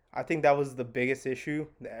 I think that was the biggest issue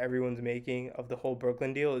that everyone's making of the whole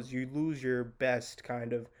Brooklyn deal is you lose your best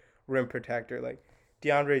kind of rim protector. Like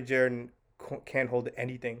DeAndre Jordan can't hold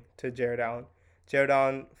anything to Jarrett Allen. Jarrett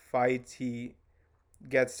Allen fights. He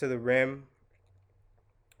gets to the rim,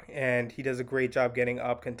 and he does a great job getting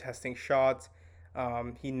up, contesting shots.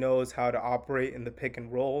 He knows how to operate in the pick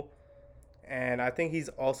and roll. And I think he's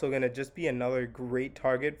also going to just be another great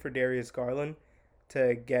target for Darius Garland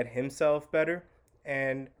to get himself better.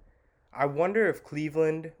 And I wonder if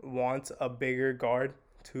Cleveland wants a bigger guard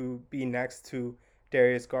to be next to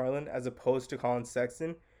Darius Garland as opposed to Colin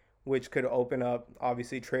Sexton, which could open up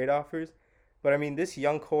obviously trade offers. But I mean, this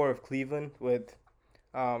young core of Cleveland with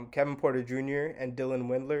Kevin Porter Jr. and Dylan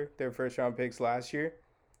Windler, their first round picks last year,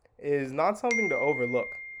 is not something to overlook.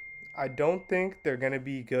 I don't think they're going to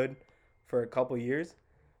be good for a couple years,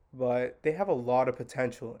 but they have a lot of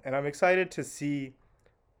potential. And I'm excited to see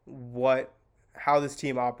what how this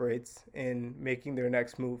team operates in making their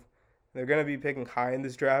next move. They're going to be picking high in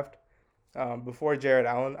this draft. Before Jared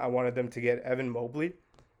Allen, I wanted them to get Evan Mobley,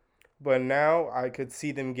 but now I could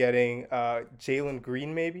see them getting Jalen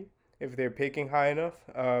Green maybe if they're picking high enough.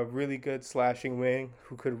 Really good slashing wing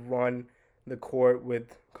who could run the court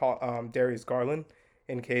with Darius Garland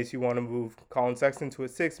in case you want to move Colin Sexton to a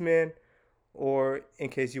six man or in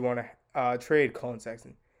case you want to trade Colin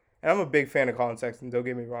Sexton. And I'm a big fan of Colin Sexton. Don't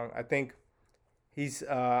get me wrong. I think he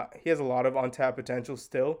has a lot of untapped potential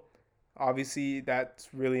still. Obviously, that's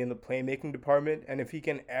really in the playmaking department, and if he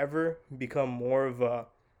can ever become more of a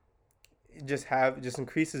just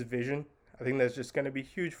increase his vision, I think that's just going to be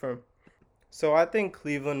huge for him. So I think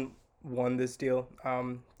Cleveland won this deal.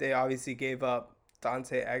 They obviously gave up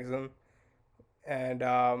Dante Exum, and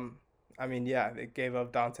I mean, yeah, they gave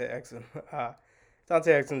up Dante Exum.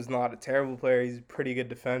 Dante Exum's not a terrible player. He's a pretty good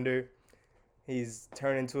defender. He's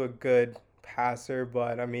turned into a good passer,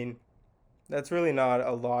 but I mean, that's really not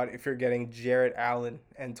a lot if you're getting Jarrett Allen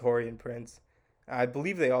and Torian Prince. I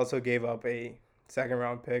believe they also gave up a second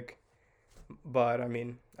round pick, but I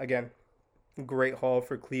mean, again, great haul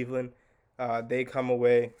for Cleveland. They come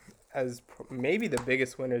away as maybe the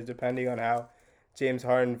biggest winners, depending on how James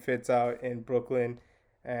Harden fits out in Brooklyn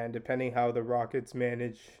and depending how the Rockets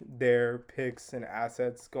manage their picks and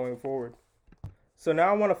assets going forward. So now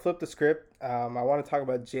I want to flip the script. I want to talk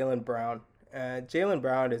about Jaylen Brown. Jaylen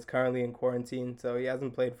Brown is currently in quarantine, so he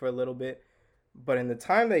hasn't played for a little bit. But in the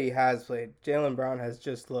time that he has played, Jaylen Brown has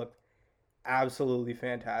just looked absolutely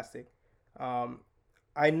fantastic. Um,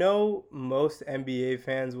 I know most NBA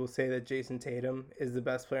fans will say that Jason Tatum is the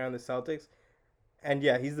best player on the Celtics. And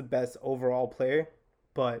yeah, he's the best overall player.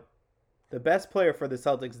 But the best player for the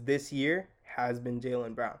Celtics this year has been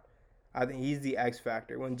Jaylen Brown. I think he's the X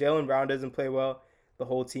factor. When Jaylen Brown doesn't play well, the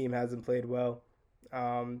whole team hasn't played well.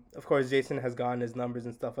 Of course, Jason has gotten his numbers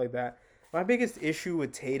and stuff like that. My biggest issue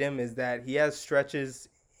with Tatum is that he has stretches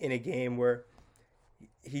in a game where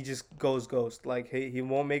he just goes ghost. Like he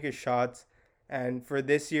won't make his shots. And for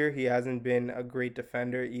this year, he hasn't been a great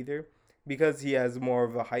defender either because he has more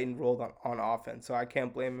of a heightened role on offense. So I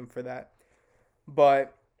can't blame him for that.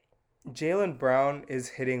 But Jaylen Brown is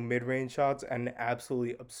hitting mid-range shots at an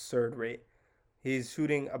absolutely absurd rate. He's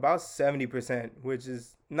shooting about 70%, which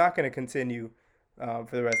is not going to continue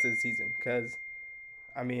for the rest of the season because,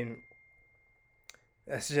 I mean,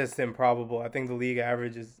 that's just improbable. I think the league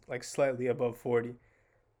average is like slightly above 40.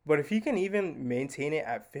 But if he can even maintain it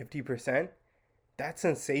at 50%, that's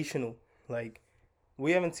sensational. Like,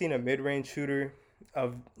 we haven't seen a mid-range shooter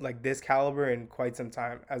of like this caliber in quite some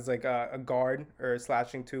time as like a guard or a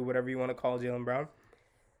slashing two, whatever you want to call Jaylen Brown.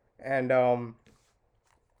 And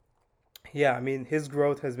yeah, I mean his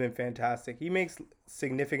growth has been fantastic. He makes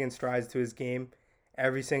significant strides to his game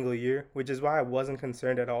every single year, which is why I wasn't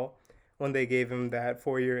concerned at all when they gave him that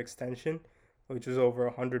 4 year extension, which was over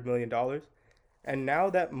 $100 million. And now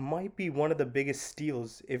that might be one of the biggest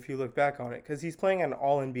steals if you look back on it, because he's playing at an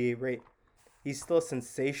All NBA rate. He's still a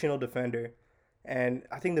sensational defender. And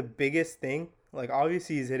I think the biggest thing, like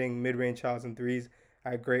obviously he's hitting mid-range shots and threes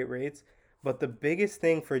at great rates, but the biggest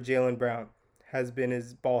thing for Jaylen Brown has been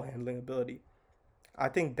his ball handling ability. I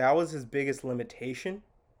think that was his biggest limitation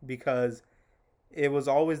because it was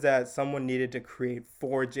always that someone needed to create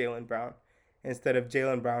for Jaylen Brown instead of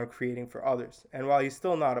Jaylen Brown creating for others. And while he's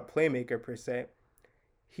still not a playmaker per se,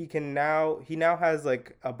 he now has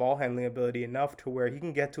like a ball handling ability enough to where he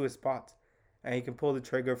can get to his spots and he can pull the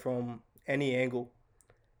trigger from any angle.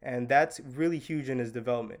 And that's really huge in his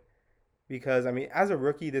development. Because I mean, as a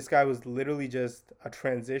rookie, this guy was literally just a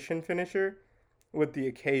transition finisher with the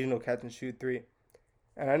occasional catch and shoot three.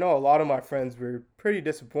 And I know a lot of my friends were pretty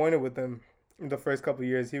disappointed with him in the first couple of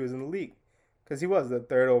years he was in the league because he was the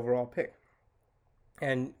third overall pick.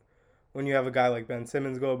 And when you have a guy like Ben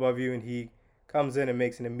Simmons go above you and he comes in and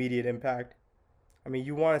makes an immediate impact, I mean,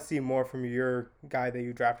 you want to see more from your guy that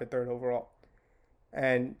you drafted third overall.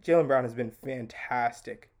 And Jaylen Brown has been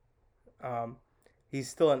fantastic. He's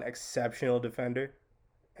still an exceptional defender.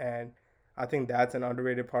 And I think that's an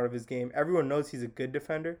underrated part of his game. Everyone knows he's a good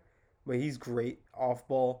defender, but he's great off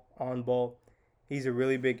ball, on ball. He's a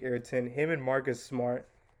really big irritant. Him and Marcus Smart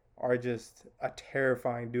are just a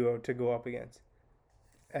terrifying duo to go up against.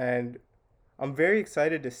 And I'm very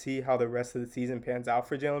excited to see how the rest of the season pans out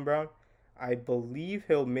for Jaylen Brown. I believe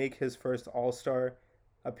he'll make his first All Star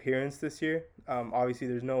appearance this year. Obviously,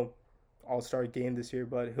 there's no All Star game this year,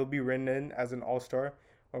 but he'll be written in as an All Star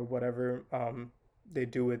or whatever they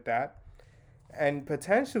do with that. And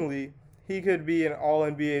potentially, he could be an All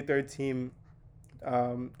NBA third team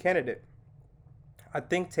candidate. I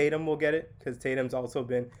think Tatum will get it because Tatum's also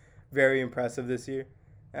been very impressive this year.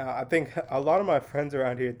 I think a lot of my friends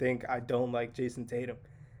around here think I don't like Jason Tatum,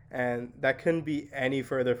 and that couldn't be any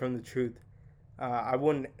further from the truth. I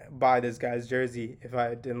wouldn't buy this guy's jersey if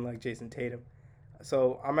I didn't like Jason Tatum.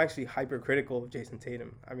 So I'm actually hypercritical of Jason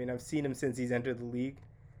Tatum. I mean, I've seen him since he's entered the league,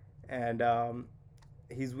 and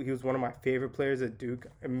he was one of my favorite players at Duke.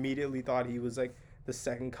 Immediately thought he was like the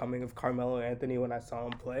second coming of Carmelo Anthony when I saw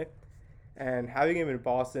him play. And having him in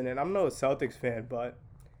Boston, and I'm no Celtics fan, but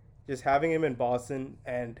just having him in Boston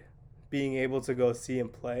and being able to go see him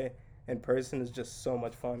play in person is just so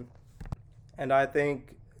much fun. And I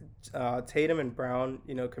think Tatum and Brown,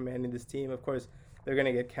 commanding this team. Of course, they're going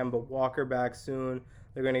to get Kemba Walker back soon.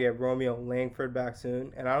 They're going to get Romeo Langford back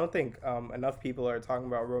soon. And I don't think enough people are talking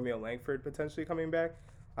about Romeo Langford potentially coming back.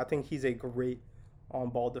 I think he's a great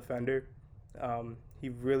on-ball defender. He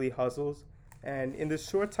really hustles. And in the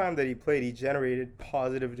short time that he played, he generated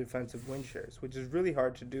positive defensive win shares, which is really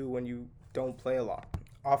hard to do when you don't play a lot.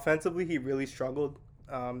 Offensively, he really struggled,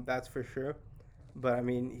 that's for sure. But, I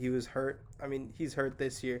mean, he was hurt. I mean, he's hurt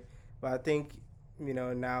this year. But I think,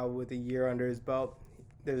 now with a year under his belt,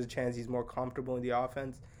 there's a chance he's more comfortable in the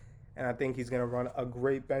offense. And I think he's going to run a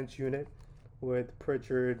great bench unit with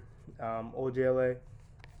Pritchard, OJLA,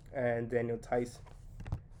 and Daniel Tice.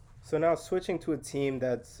 So now switching to a team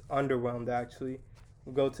that's underwhelmed, actually,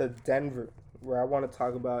 we'll go to Denver, where I want to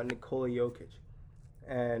talk about Nikola Jokic.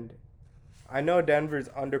 And I know Denver's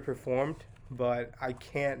underperformed, but I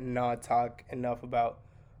can't not talk enough about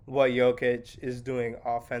what Jokic is doing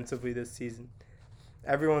offensively this season.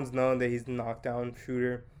 Everyone's known that he's a knockdown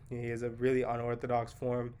shooter. He has a really unorthodox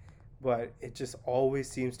form, but it just always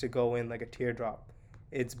seems to go in like a teardrop.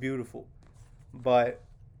 It's beautiful. But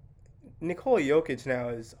Nikola Jokic now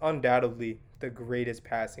is undoubtedly the greatest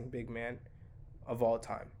passing big man of all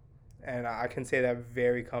time. And I can say that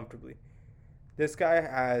very comfortably. This guy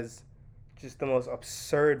has just the most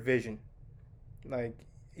absurd vision. Like,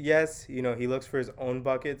 yes, he looks for his own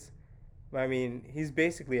buckets. But, I mean, he's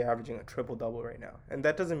basically averaging a triple-double right now. And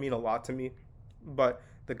that doesn't mean a lot to me. But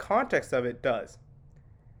the context of it does.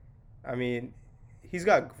 I mean, he's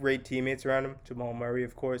got great teammates around him. Jamal Murray,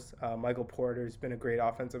 of course. Michael Porter has been a great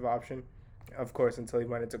offensive option, of course, until he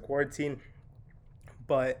went into quarantine.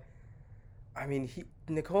 But, I mean,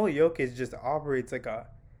 Nikola Jokic just operates like a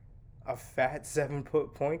fat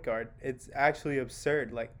 7-foot point guard. It's actually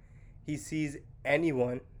absurd. Like, he sees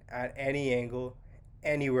anyone at any angle,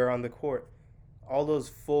 anywhere on the court. All those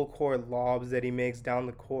full court lobs that he makes down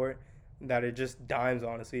the court that are just dimes,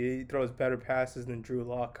 honestly. He throws better passes than Drew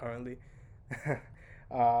Lock currently.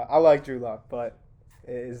 I like Drew Lock, but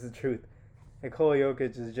it is the truth. Nikola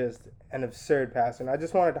Jokic is just an absurd passer. And I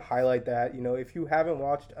just wanted to highlight that. If you haven't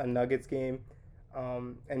watched a Nuggets game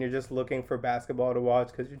and you're just looking for basketball to watch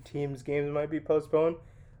because your team's games might be postponed,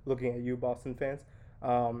 looking at you Boston fans,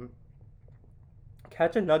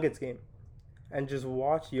 catch a Nuggets game and just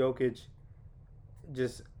watch Jokic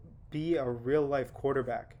just be a real-life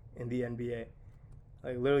quarterback in the NBA.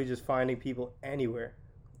 Like, literally just finding people anywhere.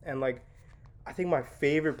 And, like, I think my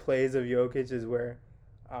favorite plays of Jokic is where,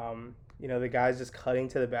 the guy's just cutting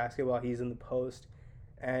to the basketball. He's in the post.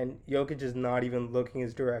 And Jokic is not even looking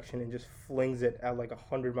his direction and just flings it at,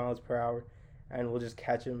 100 miles per hour. And we'll just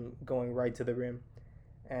catch him going right to the rim.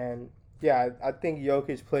 And, yeah, I think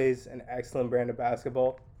Jokic plays an excellent brand of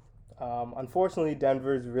basketball. Unfortunately,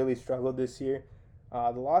 Denver's really struggled this year.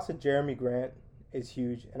 The loss of Jeremy Grant is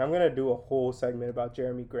huge. And I'm going to do a whole segment about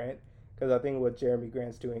Jeremy Grant because I think what Jeremy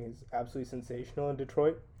Grant's doing is absolutely sensational in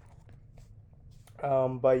Detroit.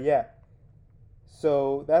 But, yeah.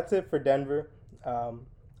 So that's it for Denver.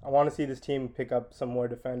 I want to see this team pick up some more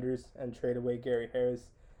defenders and trade away Gary Harris.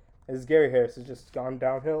 As Gary Harris has just gone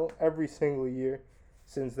downhill every single year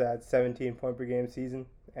since that 17-point per game season.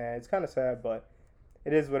 And it's kind of sad, but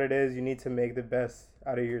it is what it is. You need to make the best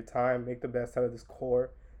out of your time, make the best out of this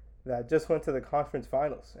core that just went to the conference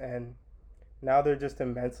finals. And now they're just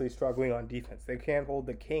immensely struggling on defense. They can't hold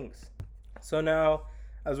the Kings. So now,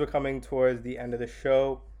 as we're coming towards the end of the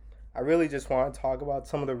show, I really just want to talk about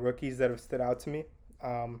some of the rookies that have stood out to me.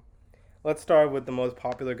 Um, let's start with the most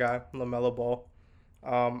popular guy, LaMelo Ball.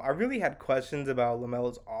 I really had questions about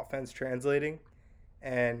LaMelo's offense translating,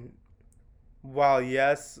 and while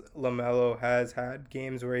yes, LaMelo has had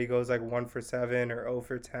games where he goes like 1 for 7 or 0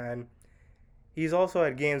 for 10, he's also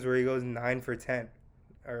had games where he goes 9 for 10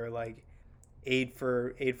 or like 8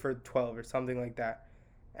 for 12 or something like that.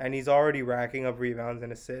 And he's already racking up rebounds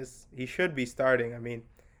and assists. He should be starting. I mean,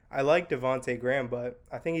 I like Devonte Graham, but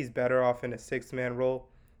I think he's better off in a six-man role.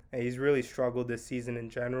 And he's really struggled this season in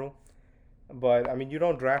general. But I mean, you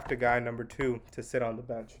don't draft a guy number 2 to sit on the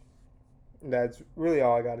bench. That's really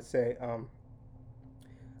all I got to say.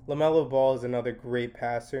 LaMelo Ball is another great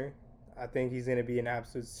passer. I think he's going to be an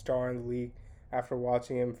absolute star in the league after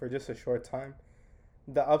watching him for just a short time.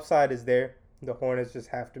 The upside is there. The Hornets just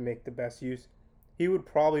have to make the best use. He would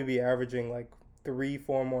probably be averaging like 3,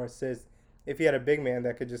 4 more assists if he had a big man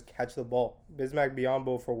that could just catch the ball. Bismack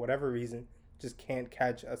Biyombo, for whatever reason, just can't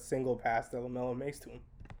catch a single pass that LaMelo makes to him.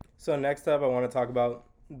 So next up, I want to talk about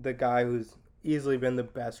the guy who's easily been the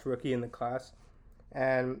best rookie in the class,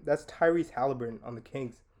 and that's Tyrese Halliburton on the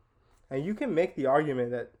Kings. And you can make the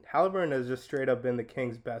argument that Halliburton has just straight up been the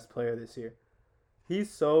Kings' best player this year.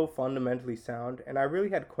 He's so fundamentally sound, and I really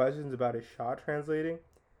had questions about his shot translating,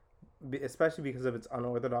 especially because of its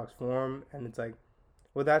unorthodox form. And it's like,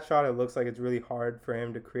 with that shot, it looks like it's really hard for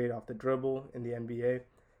him to create off the dribble in the NBA.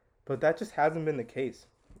 But that just hasn't been the case.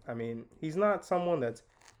 I mean, he's not someone that's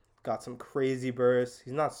got some crazy bursts.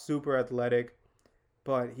 He's not super athletic,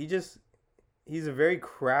 but he's a very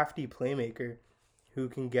crafty playmaker who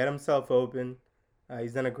can get himself open.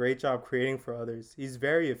 He's done a great job creating for others. He's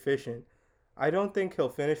very efficient. I don't think he'll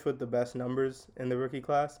finish with the best numbers in the rookie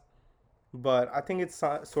class, but I think it's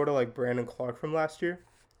sort of like Brandon Clark from last year,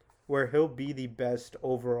 where he'll be the best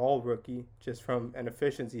overall rookie just from an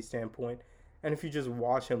efficiency standpoint. And if you just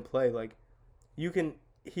watch him play, like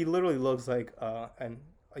he literally looks like a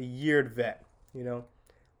yeared vet,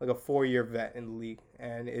 like a 4-year vet in the league,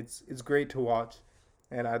 and it's great to watch.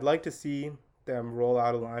 And I'd like to see them roll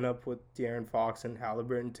out a lineup with De'Aaron Fox and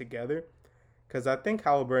Halliburton together, because I think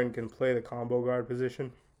Halliburton can play the combo guard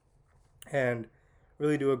position and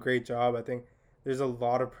really do a great job. I think there's a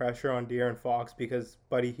lot of pressure on De'Aaron Fox because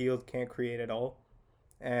Buddy Hield can't create at all,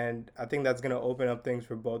 and I think that's going to open up things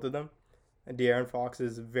for both of them. And De'Aaron Fox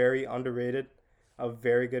is very underrated, a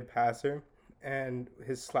very good passer, and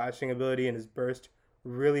his slashing ability and his burst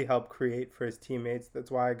really help create for his teammates.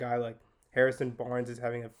 That's why a guy like Harrison Barnes is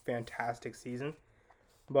having a fantastic season.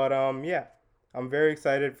 But yeah, I'm very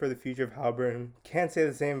excited for the future of Halliburton. Can't say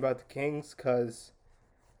the same about the Kings because,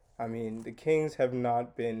 I mean, the Kings have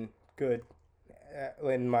not been good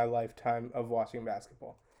in my lifetime of watching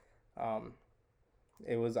basketball. Um,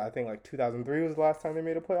 it was, I think, like 2003 was the last time they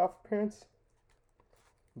made a playoff appearance.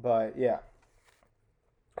 But yeah.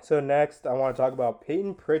 So next, I want to talk about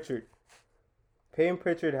Peyton Pritchard. Peyton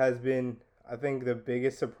Pritchard has been, I think, the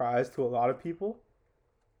biggest surprise to a lot of people.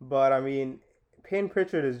 But, I mean, Peyton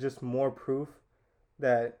Pritchard is just more proof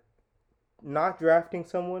that not drafting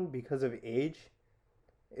someone because of age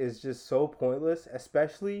is just so pointless,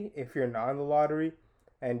 especially if you're not in the lottery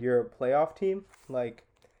and you're a playoff team. Like,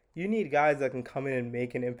 you need guys that can come in and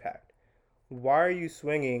make an impact. Why are you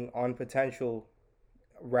swinging on potential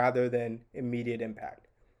rather than immediate impact?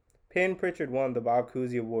 Peyton Pritchard won the Bob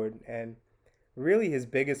Cousy Award, and really his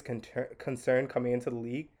biggest concern coming into the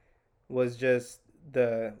league was just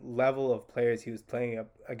the level of players he was playing up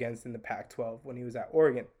against in the Pac-12 when he was at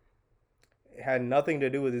Oregon. It had nothing to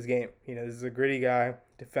do with his game. This is a gritty guy,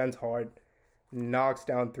 defends hard, knocks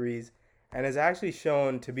down threes, and has actually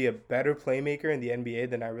shown to be a better playmaker in the NBA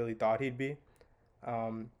than I really thought he'd be.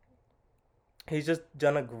 He's just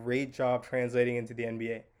done a great job translating into the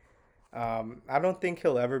NBA. I don't think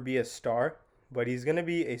he'll ever be a star, but he's going to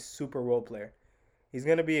be a super role player. He's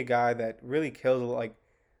going to be a guy that really kills, like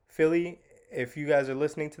Philly. If you guys are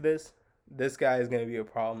listening to this guy is going to be a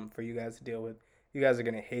problem for you guys to deal with. You guys are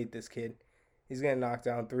going to hate this kid. He's going to knock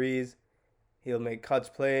down threes. He'll make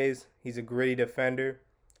clutch plays. He's a gritty defender.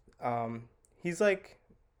 He's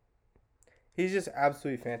just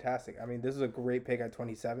absolutely fantastic. I mean, this is a great pick at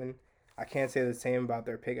 27. I can't say the same about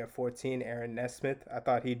their pick at 14, Aaron Nesmith. I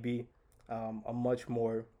thought he'd be a much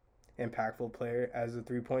more impactful player as a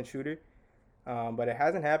three-point shooter. But it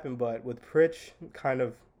hasn't happened. But with Pritch kind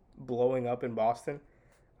of blowing up in Boston,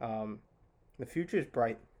 the future is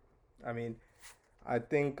bright. I mean,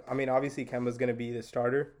 obviously Kemba's going to be the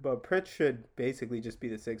starter, but Pritch should basically just be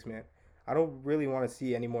the sixth man. I don't really want to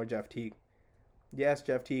see any more Jeff Teague. Yes,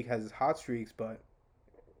 Jeff Teague has his hot streaks, but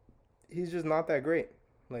he's just not that great.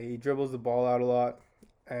 Like, he dribbles the ball out a lot,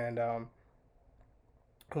 and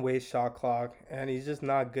waste shot clock, and he's just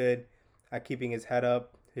not good at keeping his head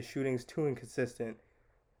up. His shooting's too inconsistent.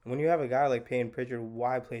 When you have a guy like Peyton Pritchard,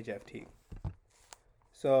 why play Jeff Teague?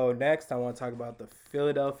 So next, I want to talk about the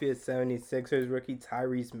Philadelphia 76ers rookie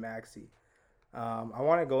Tyrese Maxey. I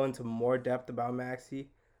want to go into more depth about Maxey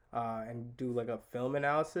and do like a film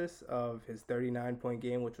analysis of his 39-point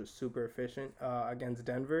game, which was super efficient against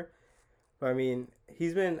Denver. But I mean,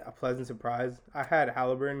 he's been a pleasant surprise. I had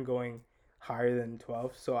Halliburton going higher than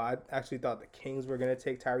 12, so I actually thought the Kings were going to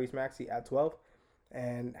take Tyrese Maxey at 12.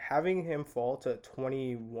 And having him fall to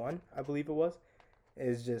 21, I believe it was,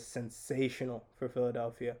 is just sensational for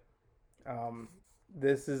Philadelphia. Um,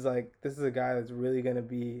 this is a guy that's really going to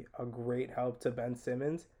be a great help to Ben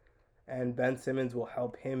Simmons, and Ben Simmons will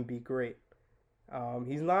help him be great.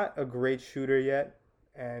 He's not a great shooter yet,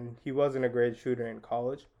 and he wasn't a great shooter in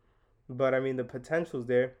college, but I mean the potential's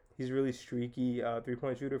there. He's really streaky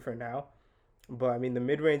 3-point shooter for now, but I mean the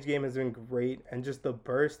mid-range game has been great, and just the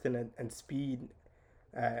burst and speed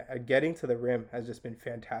getting to the rim has just been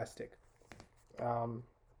fantastic.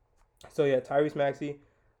 So yeah, Tyrese Maxey,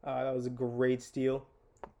 that was a great steal,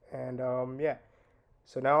 and yeah.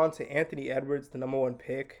 So now on to Anthony Edwards, the number one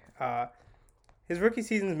pick. His rookie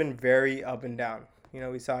season's been very up and down. You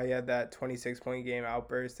know, we saw he had that 26-point game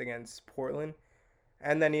outburst against Portland,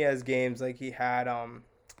 and then he has games like he had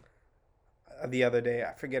the other day.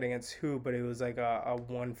 I forget against who, but it was like a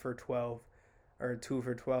 1 for 12 or 2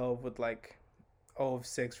 for 12 with like 0 of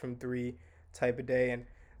 6 from 3 type of day, and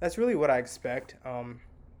that's really what I expect.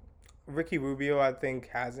 Ricky Rubio, I think,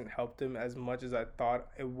 hasn't helped him as much as I thought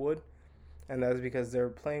it would, and that's because they're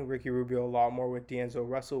playing Ricky Rubio a lot more with D'Angelo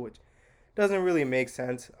Russell, which doesn't really make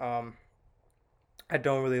sense. I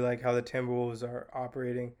don't really like how the Timberwolves are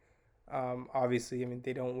operating. Obviously, I mean,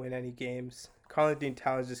 they don't win any games. Karl-Anthony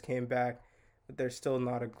Towns just came back, but they're still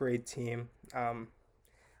not a great team.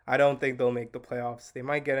 I don't think they'll make the playoffs. They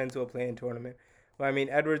might get into a play-in tournament. But, I mean,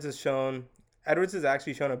 Edwards has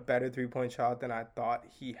actually shown a better three-point shot than I thought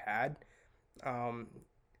he had.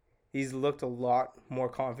 He's looked a lot more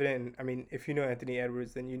confident. And, I mean, if you know Anthony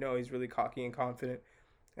Edwards, then you know he's really cocky and confident.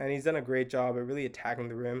 And he's done a great job at really attacking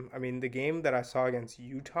the rim. I mean, the game that I saw against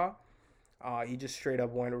Utah, he just straight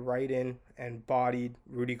up went right in and bodied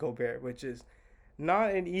Rudy Gobert, which is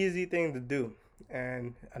not an easy thing to do.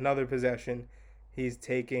 And another possession, he's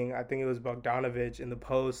taking, I think it was Bogdanovich in the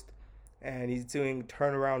post, and he's doing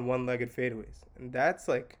turnaround one-legged fadeaways. And that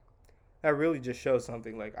really just shows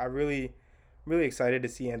something. Like, I'm really excited to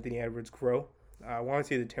see Anthony Edwards grow. I want to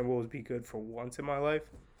see the Timberwolves be good for once in my life.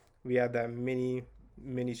 We had that mini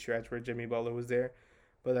stretch where Jimmy Butler was there,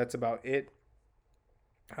 but that's about it.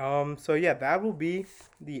 So yeah, that will be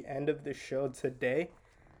the end of the show today.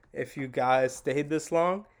 If you guys stayed this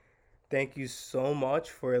long, thank you so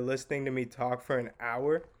much for listening to me talk for an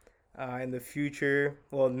hour. In the future,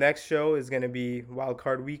 next show is going to be Wild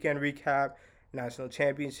Card Weekend recap, National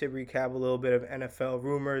Championship recap, a little bit of NFL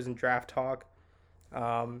rumors and draft talk.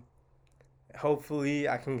 Hopefully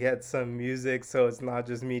I can get some music so it's not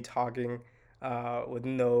just me talking with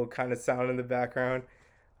no kind of sound in the background.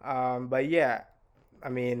 But yeah, I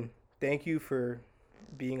mean, thank you for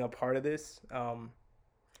being a part of this.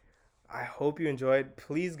 I hope you enjoyed.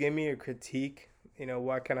 Please give me a critique. You know,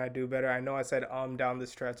 what can I do better? I know I said down the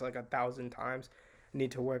stretch like 1,000 times. I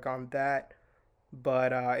need to work on that.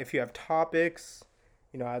 But if you have topics,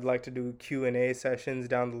 you know, I'd like to do Q&A sessions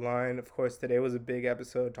down the line. Of course, today was a big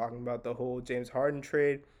episode talking about the whole James Harden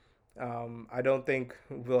trade. I don't think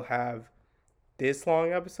we'll have this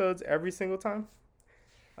long episodes every single time.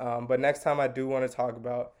 But next time I do want to talk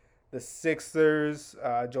about the Sixers,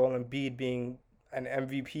 Joel Embiid being an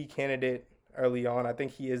MVP candidate early on. I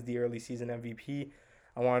think he is the early season MVP.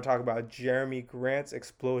 I want to talk about Jeremy Grant's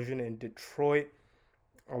explosion in Detroit.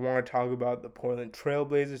 I want to talk about the Portland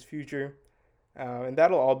Trailblazers' future. And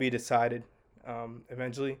that'll all be decided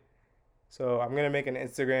eventually. So I'm going to make an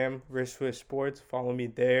Instagram, Rich Swish Sports. Follow me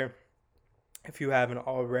there if you haven't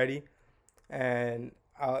already. And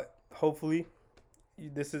hopefully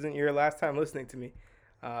this isn't your last time listening to me.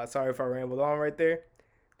 Sorry if I rambled on right there.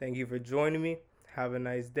 Thank you for joining me. Have a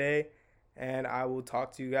nice day. And I will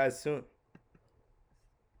talk to you guys soon.